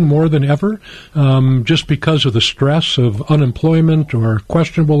struggling more than ever just because of the stress of unemployment or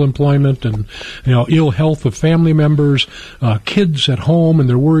questionable employment and ill health of family members, kids at home, and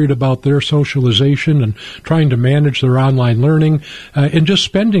they're worried about their socialization and trying to manage their online learning and just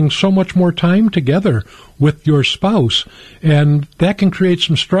spending so much more time together with your spouse. And that can create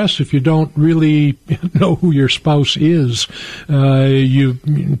some stress if you don't really know who your spouse is. You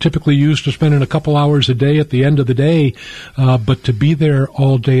typically used to spending a couple hours a day at the end of the day, but to be there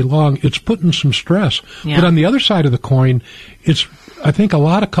all day long, it's putting some stress. Yeah. But on the other side of the coin, I think a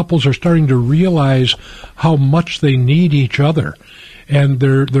lot of couples are starting to realize how much they need each other. And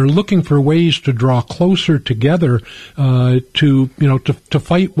they're looking for ways to draw closer together to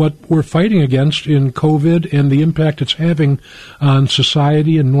fight what we're fighting against in COVID and the impact it's having on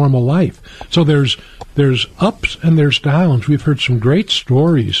society and normal life. So there's ups and there's downs. We've heard some great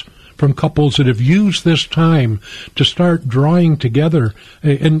stories from couples that have used this time to start drawing together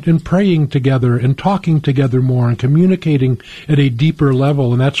and praying together and talking together more and communicating at a deeper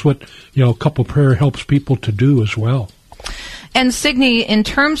level. And that's what couple prayer helps people to do as well. And Signe, in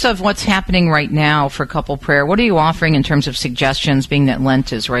terms of what's happening right now for couple prayer, what are you offering in terms of suggestions, being that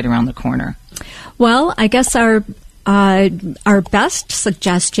Lent is right around the corner? Well, I guess our best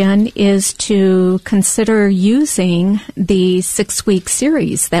suggestion is to consider using the 6-week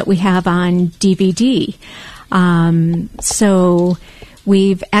series that we have on DVD. So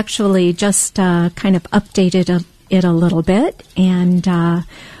we've actually just kind of updated it a little bit, and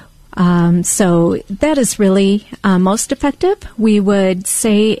so that is really most effective. We would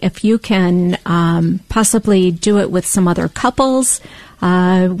say if you can possibly do it with some other couples.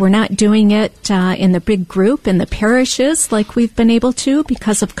 We're not doing it in the big group in the parishes like we've been able to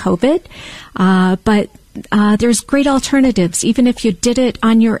because of COVID. But there's great alternatives, even if you did it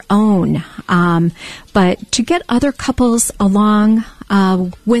on your own. But to get other couples along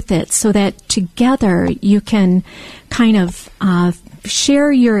with it so that together you can kind of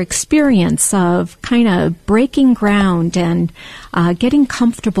share your experience of kind of breaking ground and getting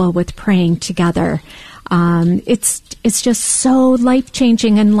comfortable with praying together. It's just so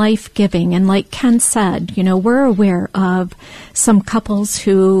life-changing and life-giving. And like Ken said, we're aware of some couples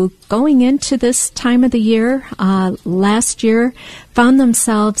who, going into this time of the year, last year, found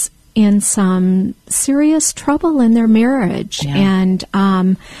themselves in some serious trouble in their marriage. Yeah. And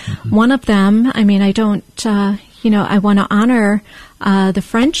one of them, I want to honor the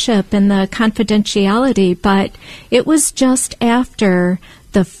friendship and the confidentiality, but it was just after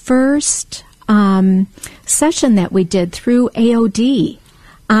the first session that we did through AOD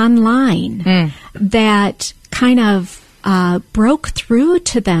online that kind of broke through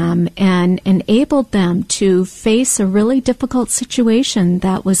to them and enabled them to face a really difficult situation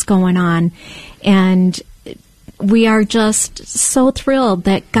that was going on. And we are just so thrilled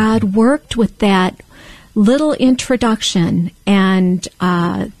that God worked with that little introduction, and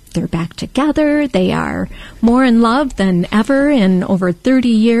they're back together. They are more in love than ever in over 30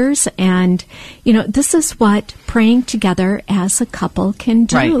 years. And, this is what praying together as a couple can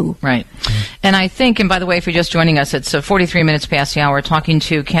do. Right. And I think, and by the way, if you're just joining us, it's 43 minutes past the hour, talking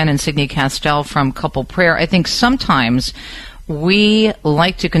to Ken and Signe Castell from Couple Prayer. I think sometimes we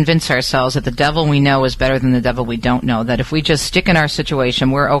like to convince ourselves that the devil we know is better than the devil we don't know, that if we just stick in our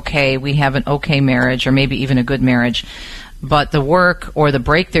situation, we're okay, we have an okay marriage, or maybe even a good marriage. But the work or the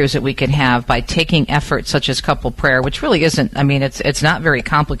breakthroughs that we could have by taking effort such as couple prayer, which really isn't, it's not very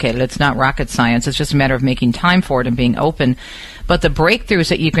complicated. It's not rocket science. It's just a matter of making time for it and being open. But the breakthroughs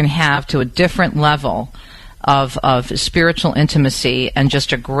that you can have to a different level of spiritual intimacy and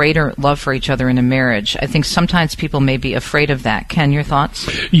just a greater love for each other in a marriage, I think sometimes people may be afraid of that. Ken, your thoughts?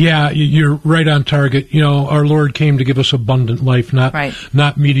 Yeah, you're right on target. Our Lord came to give us abundant life,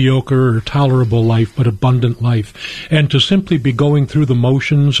 not mediocre or tolerable life, but abundant life. And to simply be going through the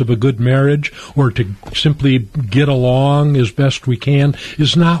motions of a good marriage or to simply get along as best we can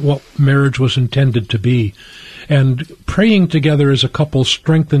is not what marriage was intended to be. And praying together as a couple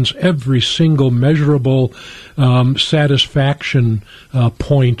strengthens every single measurable satisfaction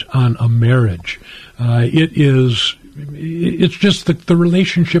point on a marriage. It is it's just the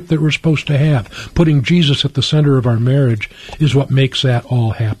relationship that we're supposed to have. Putting Jesus at the center of our marriage is what makes that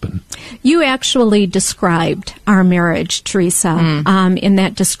all happen. You actually described our marriage, Teresa, in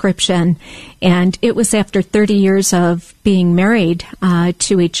that description. And it was after 30 years of being married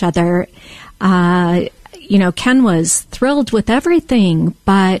to each other. Ken was thrilled with everything,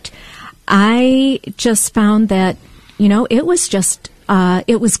 but I just found that, it was just,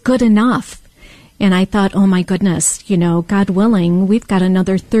 it was good enough. And I thought, oh my goodness, God willing, we've got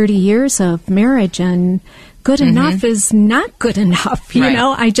another 30 years of marriage, and good enough is not good enough.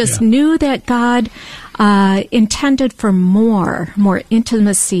 I just knew that God intended for more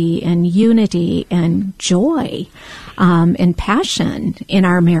intimacy and unity and joy and passion in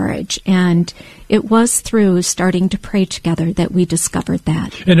our marriage. And it was through starting to pray together that we discovered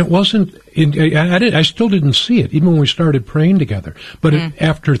that. And it wasn't, I still didn't see it, even when we started praying together. But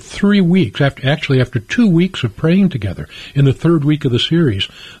after 3 weeks, after 2 weeks of praying together, in the third week of the series,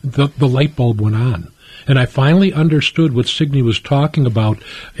 the light bulb went on. And I finally understood what Signe was talking about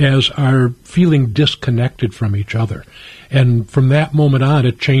as our feeling disconnected from each other. And from that moment on,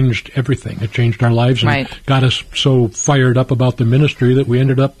 it changed everything. It changed our lives and got us so fired up about the ministry that we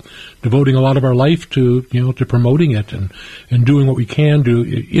ended up devoting a lot of our life to promoting it and doing what we can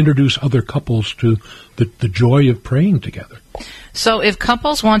to introduce other couples to the joy of praying together. So if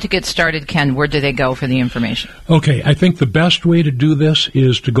couples want to get started, Ken, where do they go for the information? Okay, I think the best way to do this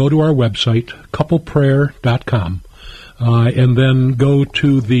is to go to our website, coupleprayer.com. And then go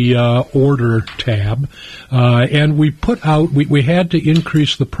to the order tab. And we put out, we had to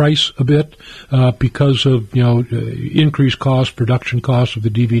increase the price a bit because of, increased cost, production costs of the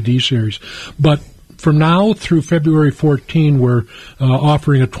DVD series. But from now through February 14, we're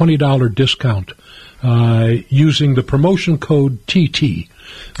offering a $20 discount using the promotion code TT.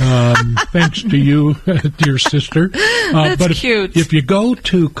 Thanks to you, dear sister. That's cute. If you go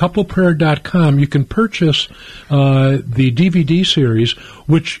to coupleprayer.com, you can purchase the DVD series,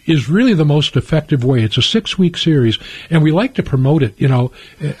 which is really the most effective way. It's a 6-week series, and we like to promote it.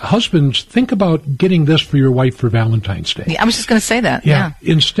 Husbands, think about getting this for your wife for Valentine's Day. Yeah, I was just going to say that. Yeah.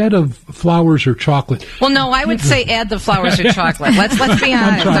 Instead of flowers or chocolate. Well, no, I would say add the flowers or chocolate. Let's be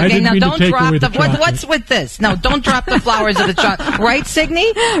honest. Okay, now don't drop what's with this? No, don't drop the flowers or the chocolate. Right, Signe?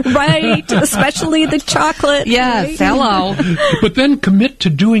 Right, especially the chocolate. Yes, hello. But then commit to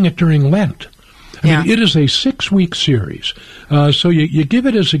doing it during Lent. I mean, it is a 6-week series. So you give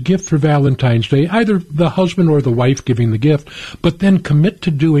it as a gift for Valentine's Day, either the husband or the wife giving the gift, but then commit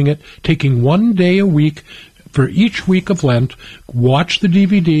to doing it, taking 1 day a week for each week of Lent. Watch the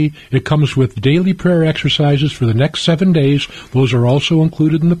DVD. It comes with daily prayer exercises for the next 7 days. Those are also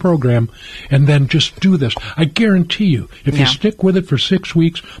included in the program. And then just do this. I guarantee you, if you stick with it for 6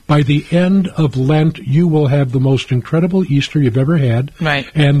 weeks, by the end of Lent, you will have the most incredible Easter you've ever had,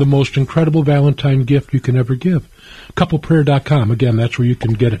 and the most incredible Valentine gift you can ever give. Coupleprayer.com. Again, that's where you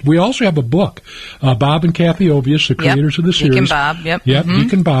can get it. We also have a book. Bob and Kathy Ovius, the creators of the series. Deacon Bob,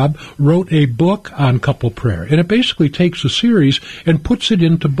 Deacon Bob wrote a book on couple prayer. And it basically takes the series and puts it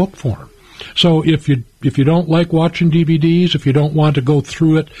into book form. So if you don't like watching DVDs, if you don't want to go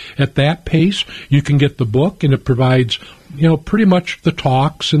through it at that pace, you can get the book, and it provides pretty much the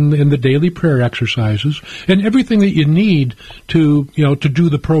talks and the daily prayer exercises and everything that you need to do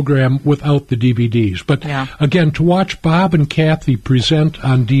the program without the DVDs. But again, to watch Bob and Kathy present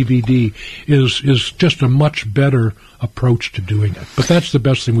on DVD is just a much better approach to doing it. But that's the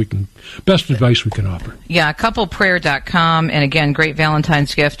best advice we can offer. Yeah, coupleprayer.com, and again, great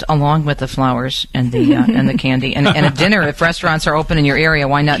Valentine's gift along with the flowers and the and the candy and a dinner. If restaurants are open in your area,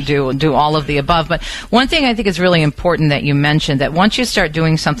 why not do all of the above? But one thing I think is really important that you mentioned, that once you start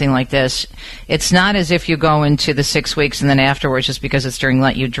doing something like this, it's not as if you go into the 6 weeks and then afterwards, just because it's during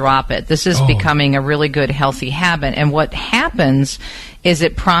Lent, you drop it. This is becoming a really good, healthy habit. And what happens is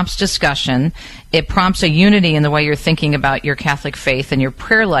it prompts discussion. It prompts a unity in the way you're thinking about your Catholic faith and your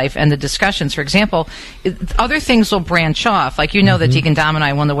prayer life and the discussions. For example, other things will branch off. Like that Deacon Dom and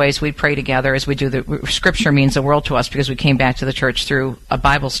I, one of the ways we pray together is we do the Scripture means the world to us because we came back to the church through a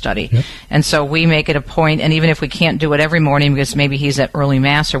Bible study. Yep. And so we make it a point, and even if we can't do it every morning because maybe he's at early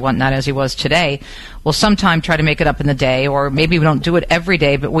Mass or whatnot as he was today, we'll sometime try to make it up in the day, or maybe we don't do it every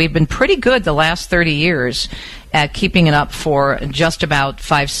day, but we've been pretty good the last 30 years at keeping it up for just about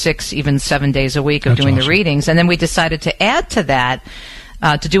 5, 6, even 7 days a week of doing the readings. And then we decided to add to that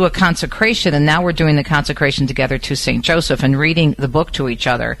to do a consecration, and now we're doing the consecration together to St. Joseph and reading the book to each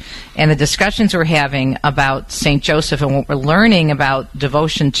other. And the discussions we're having about St. Joseph and what we're learning about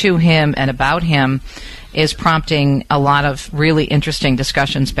devotion to him and about him is prompting a lot of really interesting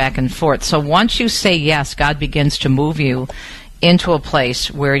discussions back and forth. So once you say yes, God begins to move you into a place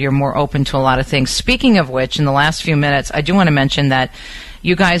where you're more open to a lot of things. Speaking of which, in the last few minutes, I do want to mention that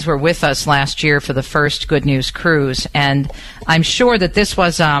you guys were with us last year for the first Good News Cruise, and I'm sure that this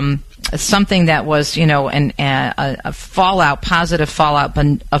was something that was, a fallout, positive fallout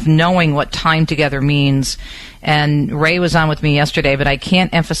of knowing what time together means. And Ray was on with me yesterday, but I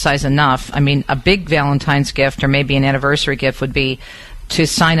can't emphasize enough. I mean, a big Valentine's gift or maybe an anniversary gift would be to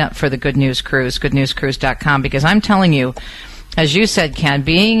sign up for the Good News Cruise, goodnewscruise.com, because I'm telling you, as you said, Ken,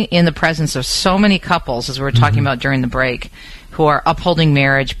 being in the presence of so many couples, as we were talking about during the break, who are upholding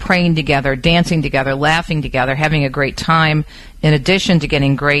marriage, praying together, dancing together, laughing together, having a great time, in addition to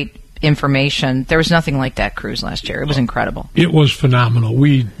getting great information. There was nothing like that cruise last year. It was incredible. It was phenomenal.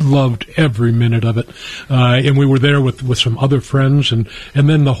 We loved every minute of it. And we were there with some other friends and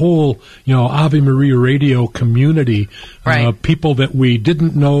then the whole, Ave Maria Radio community, right. People that we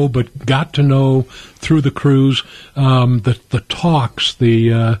didn't know but got to know through the cruise, the talks,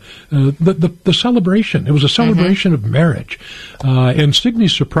 the celebration. It was a celebration of marriage. And Signe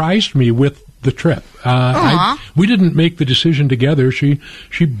surprised me with the trip. We didn't make the decision together. She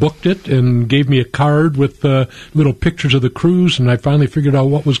booked it and gave me a card with little pictures of the cruise, and I finally figured out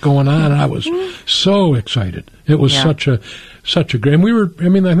what was going on. I was so excited. It was such a great.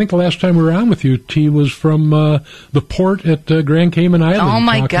 And I think the last time we were on with you, T, was from the port at Grand Cayman Island. Oh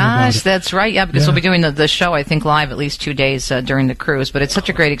my gosh, that's right. Yeah, because we'll be doing the show, I think, live at least 2 days during the cruise. But it's such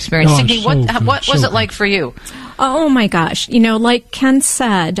a great experience. Signe, what was it like for you? Oh my gosh! Like Ken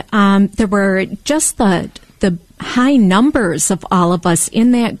said, there were just the high numbers of all of us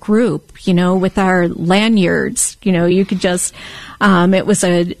in that group. With our lanyards. You could just. It was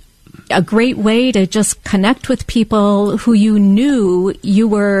a great way to just connect with people who you knew you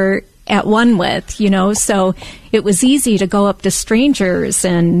were at one with, so it was easy to go up to strangers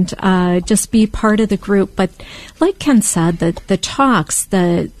and just be part of the group. But like Ken said, the talks,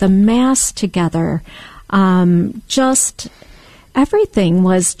 the Mass together, just everything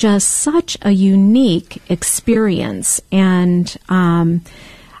was just such a unique experience. And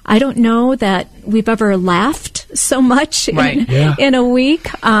I don't know that we've ever laughed so much in a week.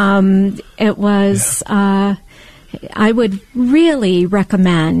 It was, I would really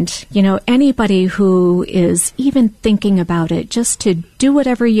recommend, anybody who is even thinking about it, just to do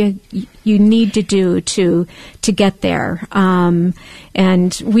whatever you need to do to get there. And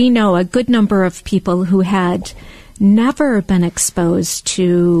we know a good number of people who had never been exposed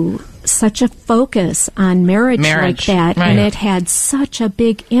to such a focus on marriage like that, and it had such a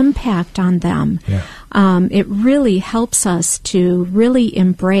big impact on them. It really helps us to really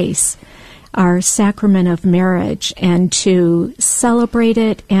embrace our sacrament of marriage and to celebrate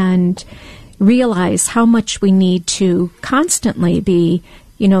it and realize how much we need to constantly be,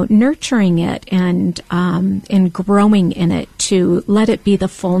 nurturing it and growing in it to let it be the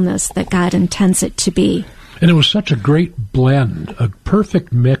fullness that God intends it to be. And it was such a great blend, a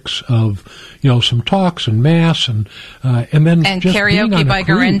perfect mix of, some talks and Mass and then just karaoke by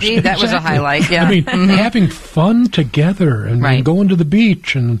Garendi. That was a highlight. Yeah, having fun together and going to the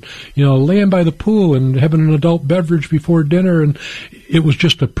beach and laying by the pool and having an adult beverage before dinner, and it was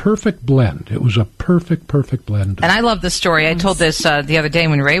just a perfect blend. It was a perfect blend. And I love the story. I told this the other day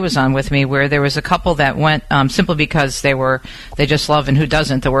when Ray was on with me, where there was a couple that went simply because they just love, and who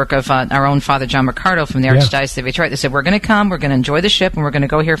doesn't, the work of our own Father John Riccardo from the Archdiocese of Detroit. They said, we're going to come, we're going to enjoy the ship, and we're going to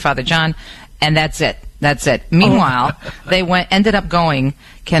go hear Father John, and that's it. Meanwhile, they ended up going,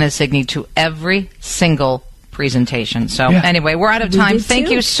 Ken and Signe, to every single presentation. So anyway, we're out of time.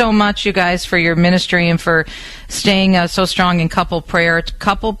 Thank you so much, you guys, for your ministry and for staying so strong in couple prayer.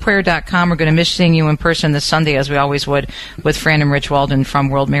 Coupleprayer.com. We're going to miss seeing you in person this Sunday, as we always would, with Fran and Rich Walden from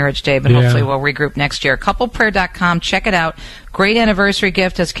World Marriage Day, but hopefully we'll regroup next year. Coupleprayer.com. Check it out. Great anniversary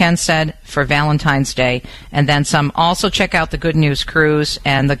gift, as Ken said, for Valentine's Day, and then some. Also check out the Good News Cruise,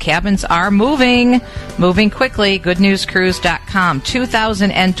 and the cabins are moving quickly. GoodNewsCruise.com.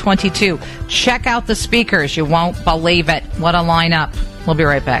 2022. Check out the speakers. You won't believe it. What a lineup. We'll be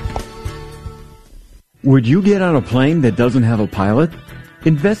right back. Would you get on a plane that doesn't have a pilot?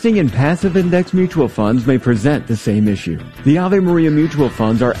 Investing in passive index mutual funds may present the same issue. The Ave Maria mutual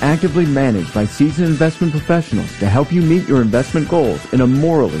funds are actively managed by seasoned investment professionals to help you meet your investment goals in a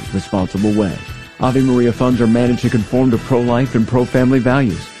morally responsible way. Ave Maria funds are managed to conform to pro-life and pro-family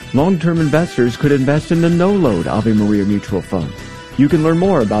values. Long-term investors could invest in the no-load Ave Maria mutual funds. You can learn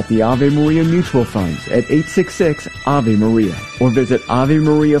more about the Ave Maria mutual funds at 866-AVE-MARIA or visit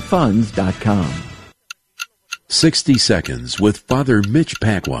AveMariaFunds.com. 60 Seconds with Father Mitch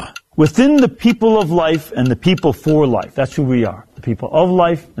Pacwa. within the people of life and the people for life. That's who we are, the people of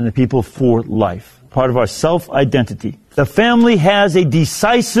life and the people for life. Part of our self-identity. The family has a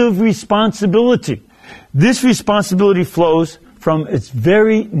decisive responsibility. This responsibility flows from its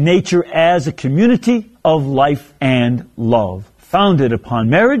very nature as a community of life and love, founded upon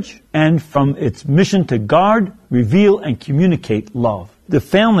marriage, and from its mission to guard, reveal, and communicate love. The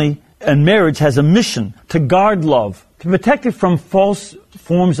family and marriage has a mission to guard love, to protect it from false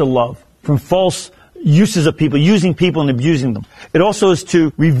forms of love, from false uses of people, using people and abusing them. It also is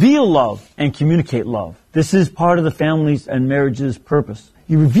to reveal love and communicate love. This is part of the family's and marriage's purpose.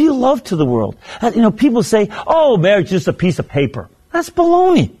 You reveal love to the world. People say, oh, marriage is just a piece of paper. That's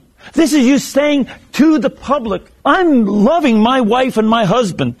baloney. This is you saying to the public, I'm loving my wife and my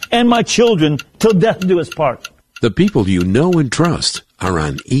husband and my children till death do us part. The people you know and trust are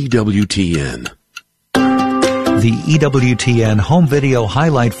on EWTN. The EWTN home video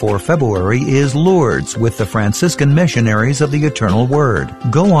highlight for February is Lourdes with the Franciscan Missionaries of the Eternal Word.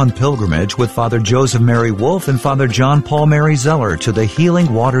 Go on pilgrimage with Father Joseph Mary Wolfe and Father John Paul Mary Zeller to the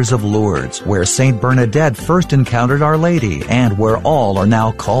healing waters of Lourdes, where St. Bernadette first encountered Our Lady and where all are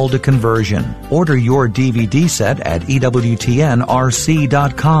now called to conversion. Order your DVD set at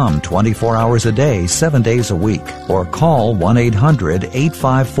EWTNRC.com 24 hours a day, 7 days a week, or call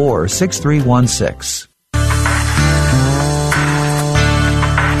 1-800-854-6316.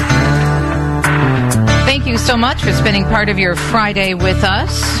 Thank you so much for spending part of your Friday with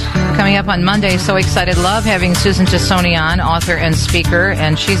us. Coming up on Monday, so excited. Love having Susan Tassoni on, author and speaker,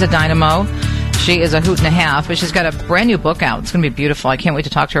 and she's a dynamo. She is a hoot and a half, but she's got a brand new book out. It's going to be beautiful. I can't wait to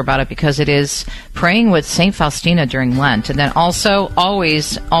talk to her about it because it is Praying with St. Faustina during Lent. And then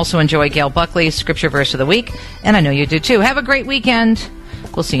always enjoy Gail Buckley's Scripture Verse of the Week, and I know you do too. Have a great weekend.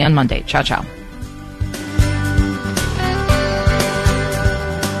 We'll see you on Monday. Ciao, ciao.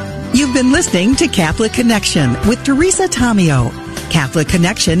 You've been listening to Catholic Connection with Teresa Tomeo. Catholic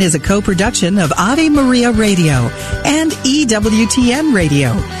Connection is a co-production of Ave Maria Radio and EWTN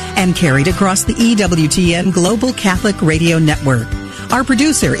Radio and carried across the EWTN Global Catholic Radio Network. Our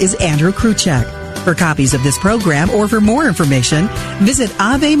producer is Andrew Kruchek. For copies of this program or for more information, visit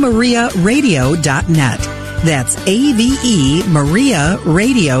AveMariaRadio.net. That's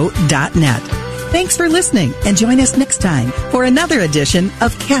AVEMariaRadio.net. Thanks for listening, and join us next time for another edition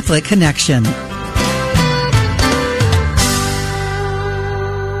of Catholic Connection.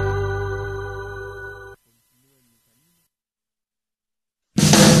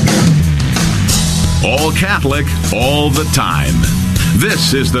 All Catholic, all the time.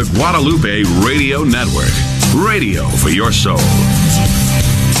 This is the Guadalupe Radio Network. Radio for your soul.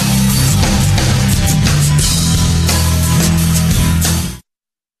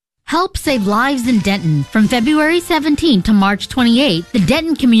 Help save lives in Denton. From February 17 to March 28, the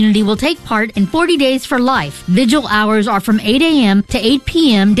Denton community will take part in 40 Days for Life. Vigil hours are from 8 a.m. to 8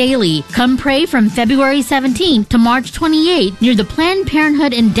 p.m. daily. Come pray from February 17 to March 28 near the Planned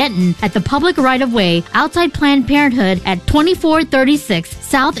Parenthood in Denton at the public right-of-way outside Planned Parenthood at 2436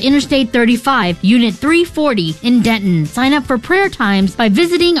 South Interstate 35, Unit 340 in Denton. Sign up for prayer times by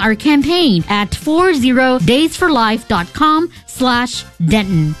visiting our campaign at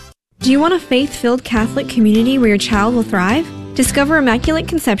 40daysforlife.com/Denton. Do you want a faith-filled Catholic community where your child will thrive? Discover Immaculate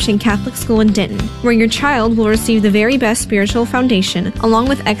Conception Catholic School in Denton, where your child will receive the very best spiritual foundation, along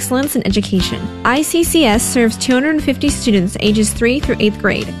with excellence in education. ICCS serves 250 students ages 3 through 8th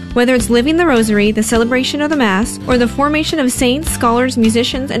grade. Whether it's living the Rosary, the celebration of the Mass, or the formation of saints, scholars,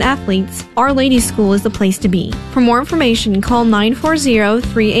 musicians, and athletes, Our Lady's School is the place to be. For more information, call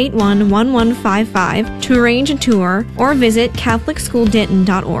 940-381-1155 to arrange a tour, or visit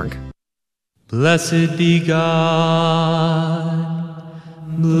CatholicSchoolDenton.org. Blessed be God,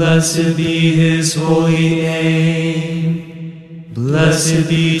 blessed be His holy name, blessed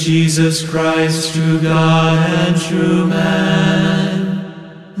be Jesus Christ, true God and true man,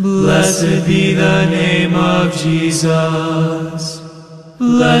 blessed be the name of Jesus,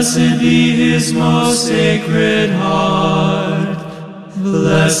 blessed be His most sacred heart,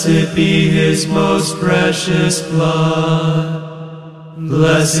 blessed be His most precious blood.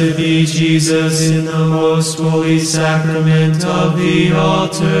 Blessed be Jesus in the most holy sacrament of the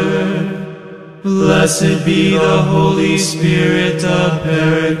altar. Blessed be the Holy Spirit, the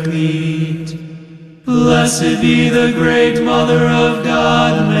Paraclete. Blessed be the great Mother of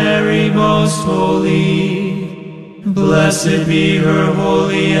God, Mary most holy. Blessed be her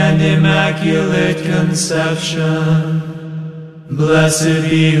holy and immaculate conception. Blessed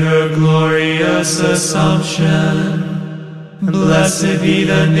be her glorious assumption. Blessed be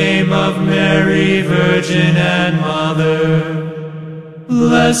the name of Mary, Virgin and Mother.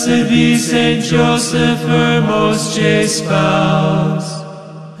 Blessed be Saint Joseph, her most chaste spouse.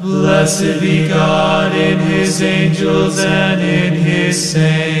 Blessed be God in his angels and in his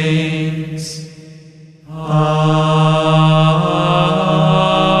saints.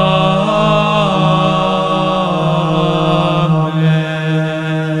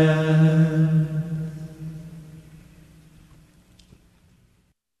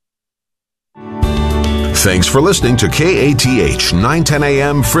 Thanks for listening to KATH 910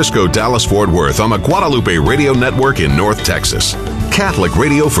 AM Frisco, Dallas, Fort Worth on the Guadalupe Radio Network in North Texas. Catholic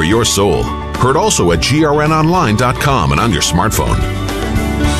radio for your soul. Heard also at grnonline.com and on your smartphone.